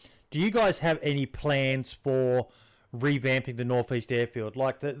Airfield. Do you guys have any plans for revamping the Northeast Airfield?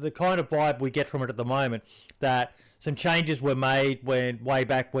 Like the kind of vibe we get from it at the moment, that some changes were made way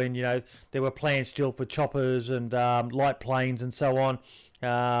back when, you know, there were plans still for choppers and light planes and so on.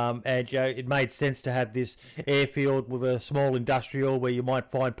 And you know, it made sense to have this airfield with a small industrial where you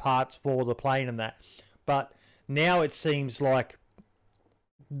might find parts for the plane and that. But now it seems like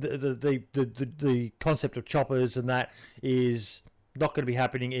the concept of choppers and that is not going to be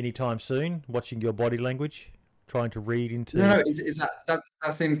happening anytime soon. Watching your body language, trying to read into. No, is that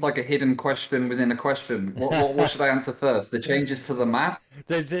seems like a hidden question within a question. What should I answer first? The changes to the map?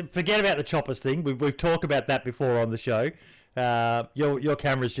 Forget about the choppers thing. We've talked about that before on the show. Your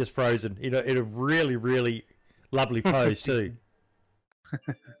camera's just frozen in a really, really lovely pose too.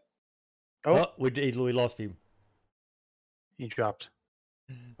 Oh, we lost him. He dropped.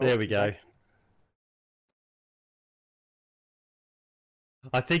 There we go.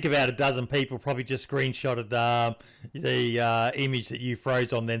 I think about a dozen people probably just screenshotted the image that you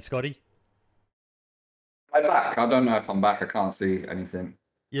froze on then, Scotty. I'm back. I don't know if I'm back. I can't see anything.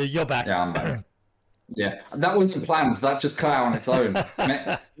 You're back. Yeah, I'm back. Yeah, that wasn't planned. That just cut out on its own.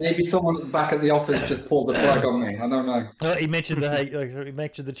 Maybe someone back at the office just pulled the plug on me. I don't know. Oh, he mentioned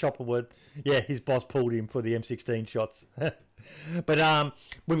the chopper word. Yeah, his boss pulled him for the M16 shots. But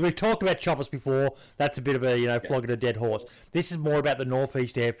we've talked about choppers before. That's a bit of a flogging a dead horse. This is more about the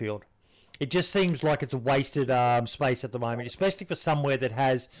Northeast Airfield. It just seems like it's a wasted space at the moment, especially for somewhere that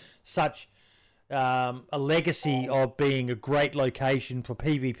has such a legacy of being a great location for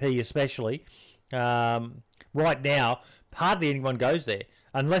PvP, especially. Right now, hardly anyone goes there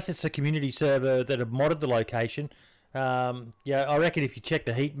unless it's a community server that have modded the location. I reckon if you check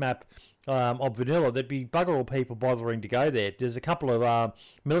the heat map of vanilla, there'd be bugger all people bothering to go there. There's a couple of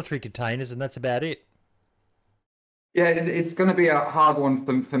military containers, and that's about it. Yeah, it's going to be a hard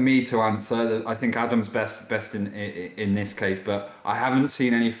one for me to answer. I think Adam's best in this case, but I haven't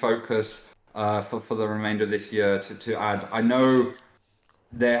seen any focus for the remainder of this year to add. I know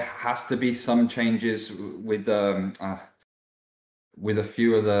there has to be some changes with a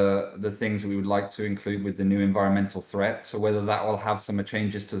few of the things we would like to include with the new environmental threat. So whether that will have some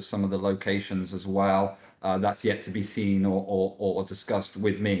changes to some of the locations as well, that's yet to be seen or discussed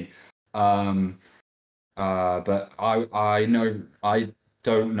with me. But I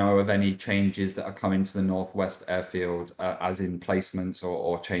don't know of any changes that are coming to the Northwest Airfield, as in placements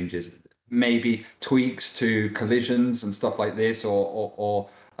or changes. Maybe tweaks to collisions and stuff like this, or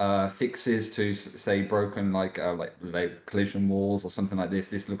fixes to say broken like collision walls or something like this.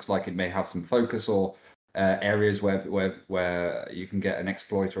 This looks like it may have some focus, or areas where you can get an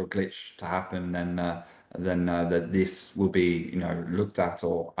exploit or a glitch to happen. Then that this will be looked at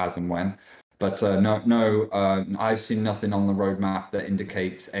or as and when. But no, I've seen nothing on the roadmap that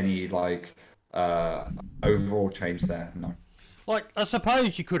indicates any overall change there. No. Like, I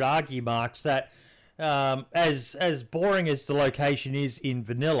suppose you could argue, Marks, that as boring as the location is in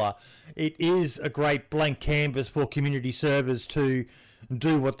vanilla, it is a great blank canvas for community servers to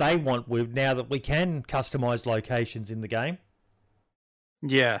do what they want with, now that we can customize locations in the game.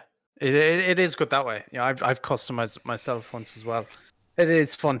 Yeah, it is good that way. I've customized it myself once as well. It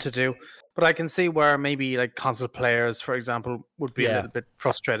is fun to do, but I can see where maybe like console players, for example, would be a little bit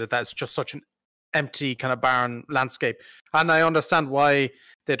frustrated that it's just such an empty kind of barren landscape. And I understand why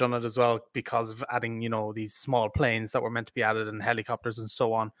they've done it as well, because of adding these small planes that were meant to be added, and helicopters and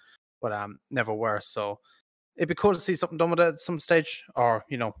so on, but never were. So it'd be cool to see something done with it at some stage, or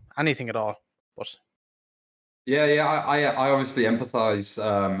anything at all. But I obviously empathize.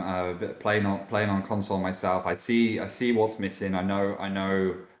 Playing on console myself, I see what's missing. I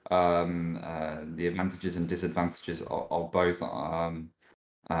know the advantages and disadvantages of both.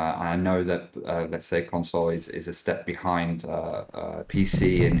 I know that let's say console is a step behind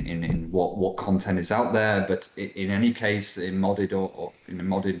PC in what content is out there, but in any case, in modded or in the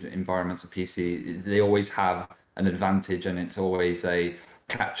modded environments of PC, they always have an advantage, and it's always a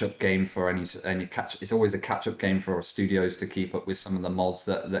catch-up game for any catch. It's always a catch-up game for studios to keep up with some of the mods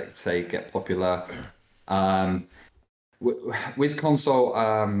that say get popular. Um, with console,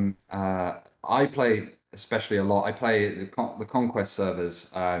 I play especially a lot. I play the Conquest servers,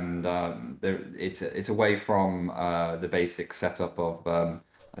 and it's away from the basic setup of a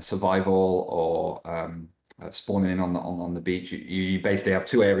survival or spawning in on the beach. You basically have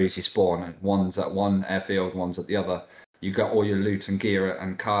two areas you spawn. One's at one airfield, one's at the other. You got all your loot and gear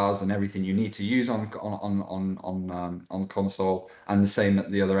and cars and everything you need to use on console, and the same at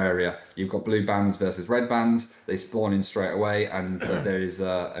the other area. You've got blue bands versus red bands. They spawn in straight away, and there is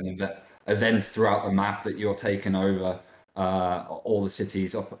an event throughout the map that you're taking over all the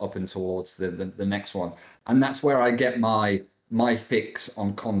cities up and towards the next one. And that's where I get my fix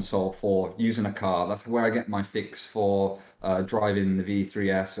on console for using a car. That's where I get my fix for driving the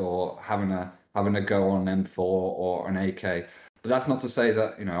V3S or having a go on an M4 or an AK. But that's not to say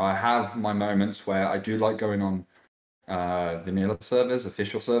that, I have my moments where I do like going on vanilla servers,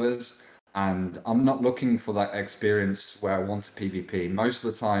 official servers, and I'm not looking for that experience where I want a PvP. Most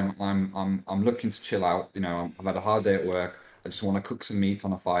of the time, I'm looking to chill out. I've had a hard day at work. I just want to cook some meat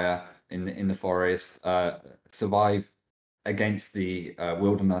on a fire in the forest, survive against the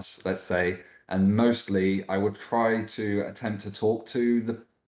wilderness, let's say. And mostly, I would try to attempt to talk to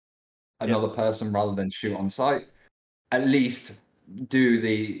another person rather than shoot on sight. At least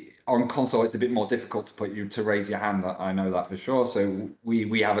on console, it's a bit more difficult to put you to raise your hand. I know that for sure. So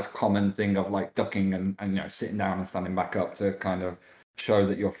we have a common thing of like ducking and sitting down and standing back up to kind of show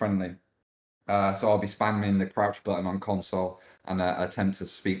that you're friendly. So I'll be spamming the crouch button on console and attempt to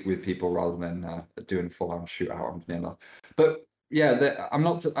speak with people rather than doing full on shootout on vanilla. But yeah, I'm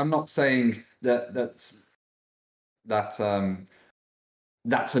not saying that's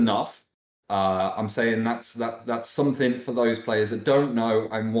enough. I'm saying that's something for those players that don't know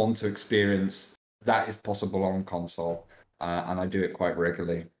and want to experience that is possible on console, and I do it quite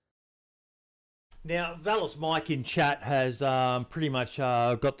regularly. Now, Valis Mike in chat has pretty much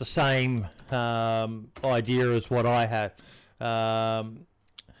got the same idea as what I have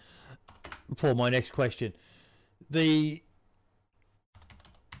for my next question. We've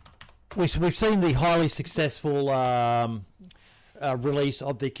seen the highly successful release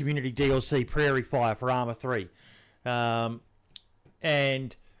of the community DLC Prairie Fire for Arma 3.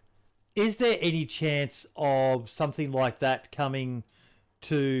 And is there any chance of something like that coming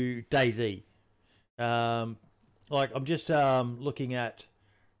to DayZ? I'm just looking at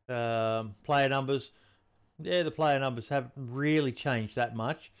player numbers. Yeah, the player numbers haven't really changed that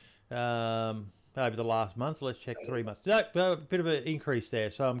much over the last month. Let's check 3 months. No, a bit of an increase there.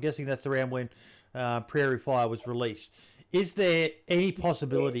 So I'm guessing that's around when Prairie Fire was released. Is there any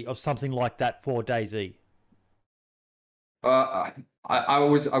possibility of something like that for DayZ? I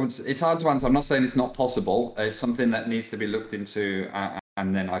would. It's hard to answer. I'm not saying it's not possible. It's something that needs to be looked into,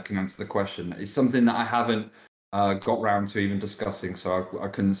 and then I can answer the question. It's something that I haven't got round to even discussing, so I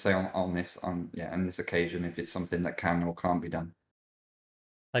couldn't say on this occasion if it's something that can or can't be done.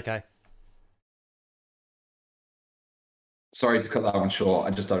 Okay. Sorry to cut that one short.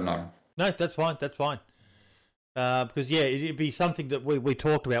 I just don't know. No, that's fine. That's fine. Because it'd be something that we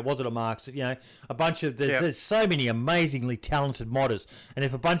talked about, wasn't it, Mark? A bunch of there's so mmany amazingly talented modders, and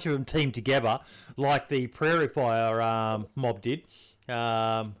if a bunch of them team together, like the Prairie Fire mob did, who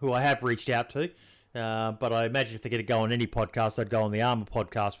I have reached out to, but I imagine if they're going to go on any podcast, they'd go on the Arma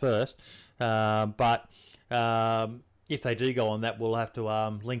podcast first. But if they do go on that, we'll have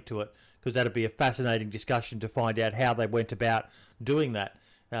to link to it, because that'd be a fascinating discussion to find out how they went about doing that,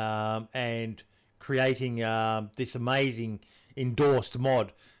 and creating this amazing endorsed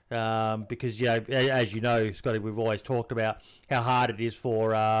mod, because as you know, Scotty, we've always talked about how hard it is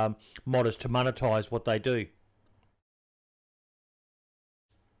for modders to monetize what they do.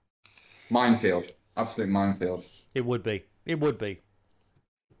 Minefield, absolute minefield. It would be.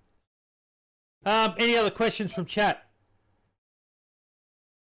 Any other questions from chat?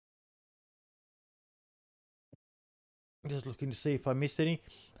 Just looking to see if I missed any.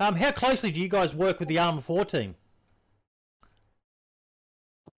 How closely do you guys work with the Arma 4 team?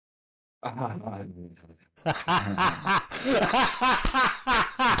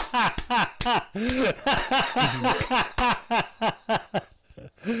 You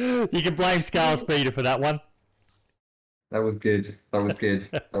can blame Scale Speeder for that one. That was good. That was good.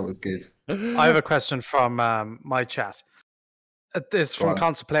 I have a question from my chat. This from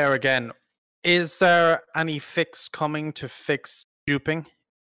Console Player again. Is there any fix coming to fix duping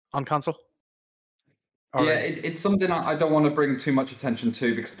on console? It's something I don't want to bring too much attention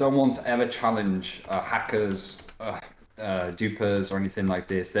to because I don't want to ever challenge hackers, dupers, or anything like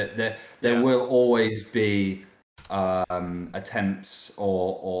this. There will always be attempts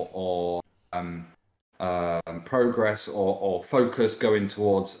or progress or focus going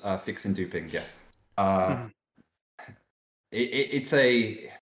towards fixing duping. Yes,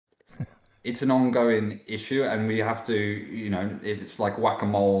 it's an ongoing issue, and we have to, it's like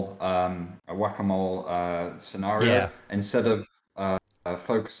whack-a-mole, scenario. Yeah. Instead of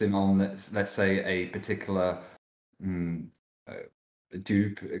focusing on, let's say, a particular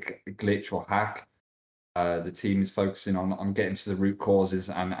dupe, glitch, or hack, the team is focusing on getting to the root causes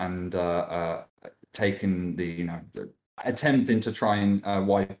and taking the, attempting to try and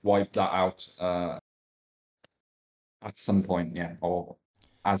wipe that out at some point, or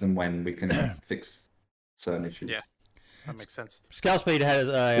as and when we can fix certain issues. Yeah, that makes sense. Scale Speed has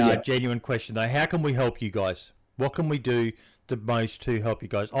a genuine question though. How can we help you guys? What can we do the most to help you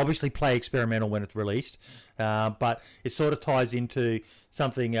guys? Obviously, play experimental when it's released, but it sort of ties into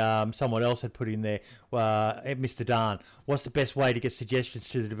something someone else had put in there. Mr. Dan, what's the best way to get suggestions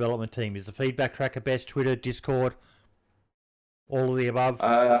to the development team? Is the feedback tracker best? Twitter, Discord, all of the above?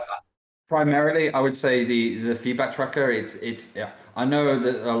 Primarily, I would say the feedback tracker. I know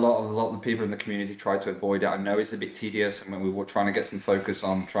that a lot of the people in the community try to avoid it. I know it's a bit tedious, and we were trying to get some focus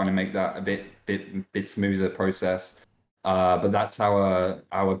on trying to make that a bit smoother process. But that's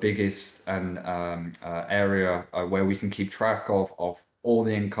our biggest and area where we can keep track of all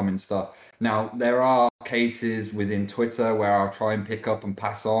the incoming stuff. Now, there are cases within Twitter where I'll try and pick up and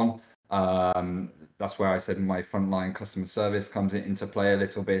pass on. That's where I said my frontline customer service comes into play a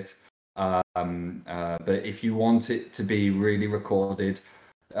little bit. But if you want it to be really recorded,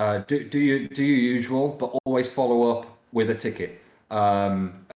 do your usual, but always follow up with a ticket.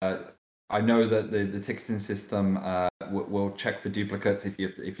 I know that the ticketing system will check for duplicates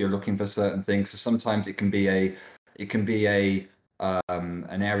if you're looking for certain things. So sometimes it can be an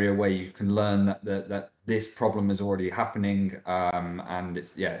area where you can learn that this problem is already happening, and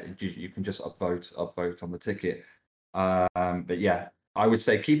you can just upvote on the ticket. But yeah, I would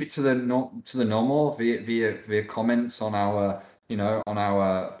say keep it to the normal via comments on our on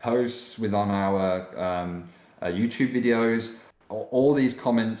our posts, on our YouTube videos. All these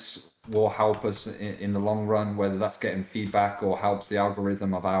comments will help us in the long run, whether that's getting feedback or helps the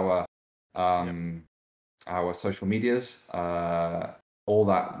algorithm of our social medias. All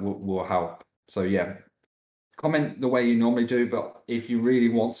that will help. So yeah, comment the way you normally do, but if you really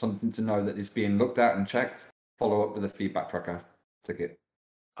want something to know that it's being looked at and checked, follow up with a feedback tracker ticket.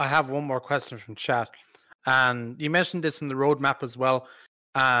 I have one more question from chat, and you mentioned this in the roadmap as well,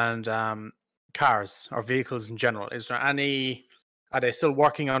 and cars or vehicles in general. Is there any? Are they still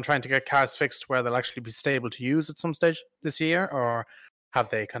working on trying to get cars fixed where they'll actually be stable to use at some stage this year, or have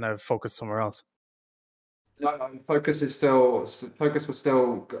they kind of focused somewhere else? No, focus will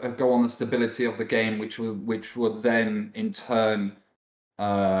still go on the stability of the game, which will then in turn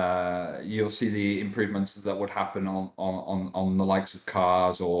you'll see the improvements that would happen on the likes of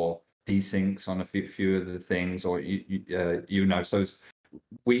cars or desyncs on a few of the things, or so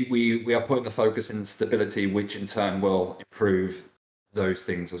we are putting the focus in stability, which in turn will improve those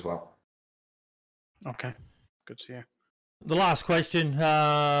things as well. Okay, good to hear. The last question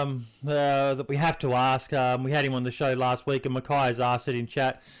that we have to ask, we had him on the show last week, and Mackay has asked it in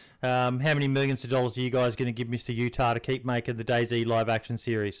chat. How many millions of dollars are you guys going to give Mr. Utah to keep making the DayZ live action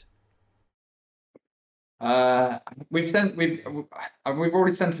series? We've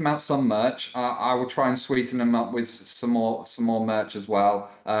already sent him out some merch. I will try and sweeten him up with some more merch as well.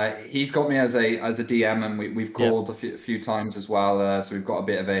 He's got me as a DM, and we've called a few times as well. So we've got a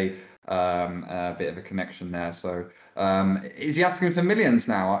bit of a connection there. So is he asking for millions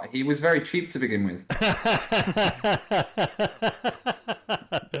now? He was very cheap to begin with.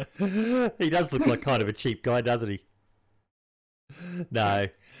 He does look like kind of a cheap guy, doesn't he? No.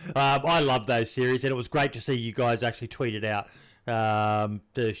 I love those series, and it was great to see you guys actually tweet it out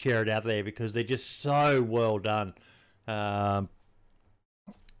to share it out there, because they're just so well done.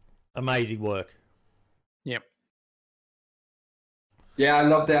 Amazing work. Yep. Yeah, I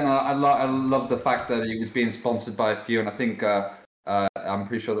loved it, and I love the fact that he was being sponsored by a few, and I think I'm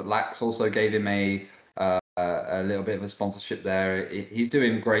pretty sure that Lax also gave him a a little bit of a sponsorship there. He's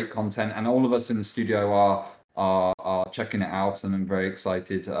doing great content, and all of us in the studio are checking it out, and I'm very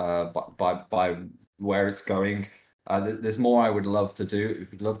excited by where it's going. There's more I would love to do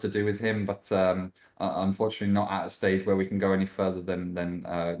with him, but unfortunately not at a stage where we can go any further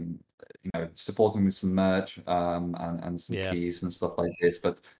than supporting with some merch and some keys and stuff like this.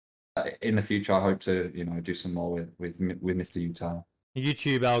 But in the future, I hope to do some more with Mr. Utah. The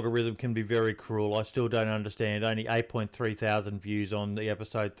YouTube algorithm can be very cruel. I still don't understand. Only 8.3 thousand views on the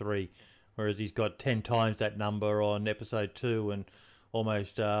episode 3, whereas he's got 10 times that number on episode 2 and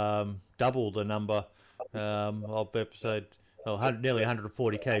almost double the number of episode. Well, nearly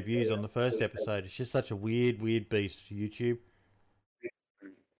 140k views on the first episode. It's just such a weird beast, YouTube.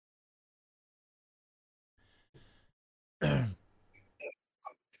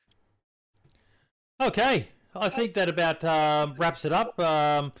 Okay, I think that about wraps it up.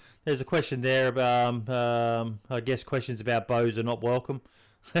 There's a question there about, I guess, questions about bows are not welcome.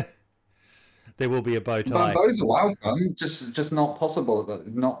 There will be a bow tie. Bows are welcome, just not possible.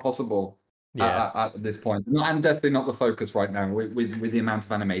 Not possible. Yeah. At this point, and definitely not the focus right now. With the amount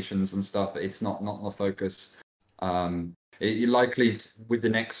of animations and stuff, it's not the focus. You're likely with the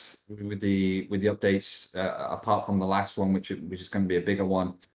updates, apart from the last one, which is going to be a bigger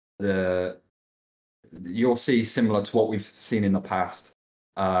one. You'll see similar to what we've seen in the past,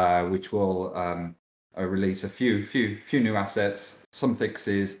 which will release a few new assets, some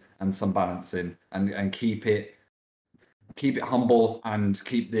fixes, and some balancing, and keep it humble and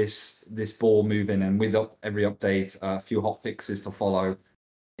keep this ball moving. And with every update, a few hot fixes to follow.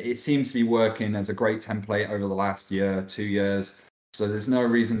 It seems to be working as a great template over the last year, 2 years. So there's no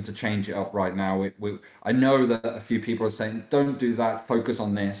reason to change it up right now. I know that a few people are saying, don't do that, focus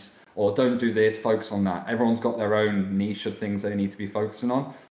on this, or don't do this, focus on that. Everyone's got their own niche of things they need to be focusing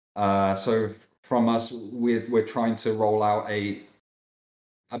on. So from us, we're trying to roll out a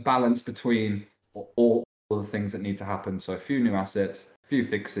balance between all the things that need to happen. So a few new assets, a few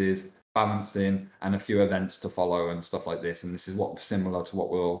fixes, balancing, and a few events to follow and stuff like this. And this is similar to what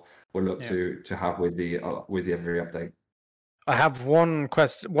we'll look to have with the every update. I have one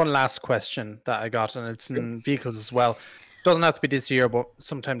last question that I got, and it's in vehicles as well. Doesn't have to be this year, but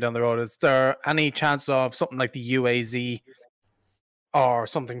sometime down the road. Is there any chance of something like the UAZ or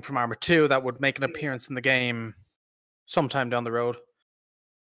something from Arma 2 that would make an appearance in the game sometime down the road?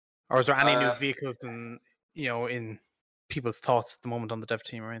 Or is there any new vehicles in people's thoughts at the moment on the dev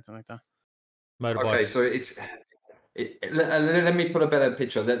team or anything like that? Motorbike. Okay, so let me put a better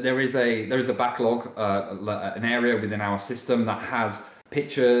picture. There is a backlog, an area within our system that has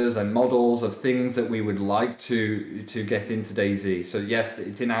pictures and models of things that we would like to get into DayZ. So yes,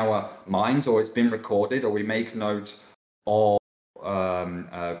 it's in our minds, or it's been recorded, or we make note of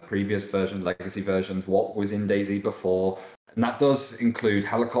previous versions, legacy versions, what was in DayZ before. And that does include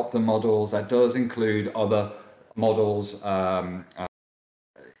helicopter models, that does include other models.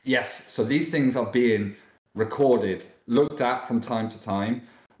 Yes, so these things are being recorded, looked at from time to time.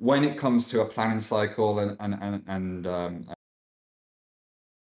 When it comes to a planning cycle and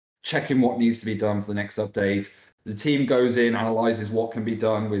checking what needs to be done for the next update, the team goes in, analyzes what can be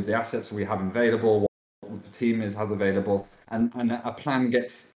done with the assets we have available, what the team has available, and a plan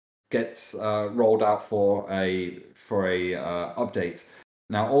gets rolled out for a update.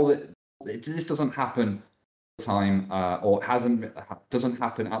 Now, this doesn't happen time or doesn't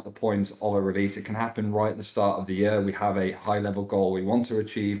happen at the point of a release. It can happen right at the start of the year. We have a high level goal we want to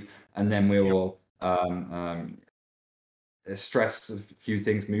achieve, and then we will stress a few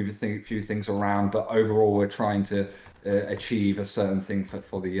things, move a few things around, but overall we're trying to achieve a certain thing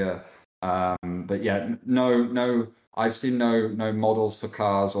for the year. But yeah, no, I've seen no models for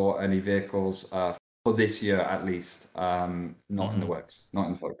cars or any vehicles for this year at least. Not in the works, not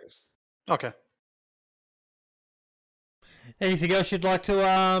in focus. Okay. Anything else you'd like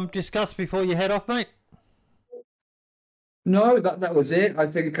to discuss before you head off, mate? No, that was it. I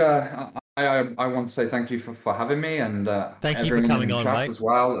think I want to say thank you for having me, and thank you for coming on, mate. As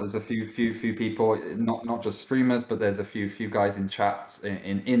well. There's a few people, not just streamers, but there's a few guys in chats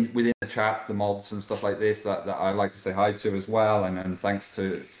within the chats, the mobs and stuff like this that I like to say hi to as well. And thanks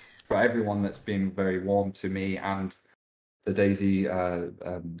for everyone that's been very warm to me and the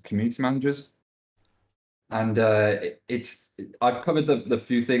DayZ community managers. And I've covered the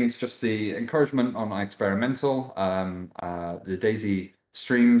few things, just the encouragement on my experimental, the DayZ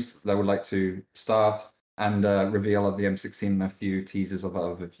streams that I would like to start, and reveal of the M16 and a few teasers of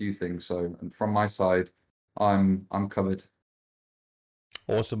a few things. So from my side, I'm covered.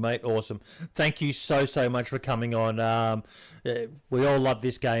 Awesome, mate. Awesome. Thank you so much for coming on. We all love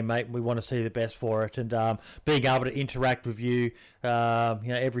this game, mate. We want to see the best for it, and being able to interact with you,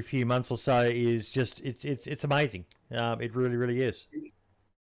 every few months or so is just it's amazing. It really is.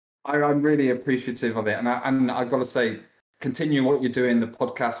 I'm really appreciative of it, and I've got to say, continue what you're doing. The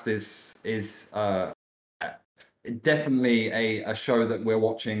podcast is definitely a show that we're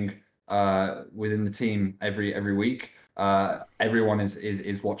watching within the team every week. Everyone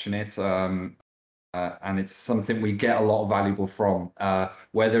is watching it, and it's something we get a lot of valuable from.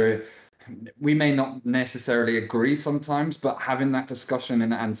 Whether we may not necessarily agree sometimes, but having that discussion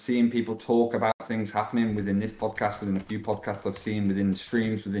and seeing people talk about things happening within this podcast, within a few podcasts I've seen, within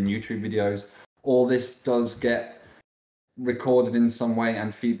streams, within YouTube videos, all this does get recorded in some way,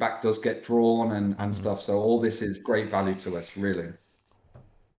 and feedback does get drawn and stuff. So all this is great value to us, really.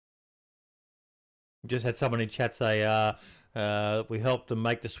 Just had someone in chat say we helped them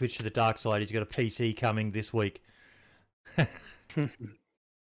make the switch to the dark side. He's got a PC coming this week.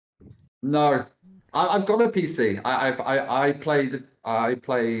 No, I've got a PC. I play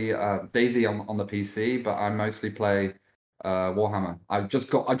DayZ on the PC, but I mostly play Warhammer. I've just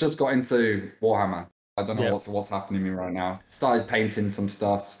got into Warhammer. I don't know what's happening to me right now. Started painting some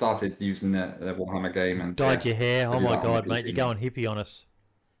stuff. Started using the Warhammer game and dyed your hair. Oh my god, mate, you're going hippie on us.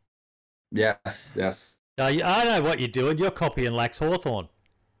 Yes. I know what you're doing. You're copying Lax Hawthorne.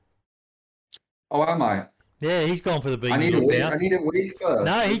 Oh, am I? Yeah, he's gone for the beanie. I need a wig. Now. I need a wig first.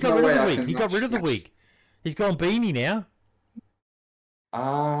 No, he got rid of the wig. He got rid of the wig. He's gone beanie now.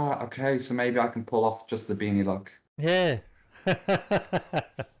 Ah, okay. So maybe I can pull off just the beanie look. Yeah.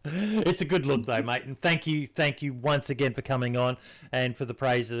 It's a good look though, mate, and thank you once again for coming on and for the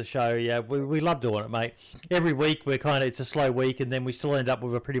praise of the show. Yeah, we love doing it, mate. Every week it's a slow week, and then we still end up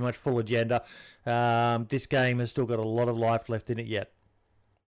with a pretty much full agenda. This game has still got a lot of life left in it yet.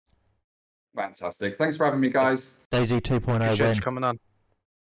 Fantastic. Thanks for having me, guys. DayZ 2.0 when? Coming on.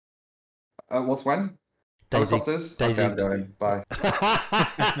 What's when? Helicopters? Okay, I'm going. Bye.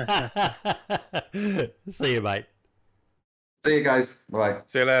 See you, mate. See you guys. Bye.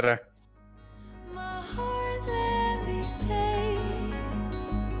 See you later. My heart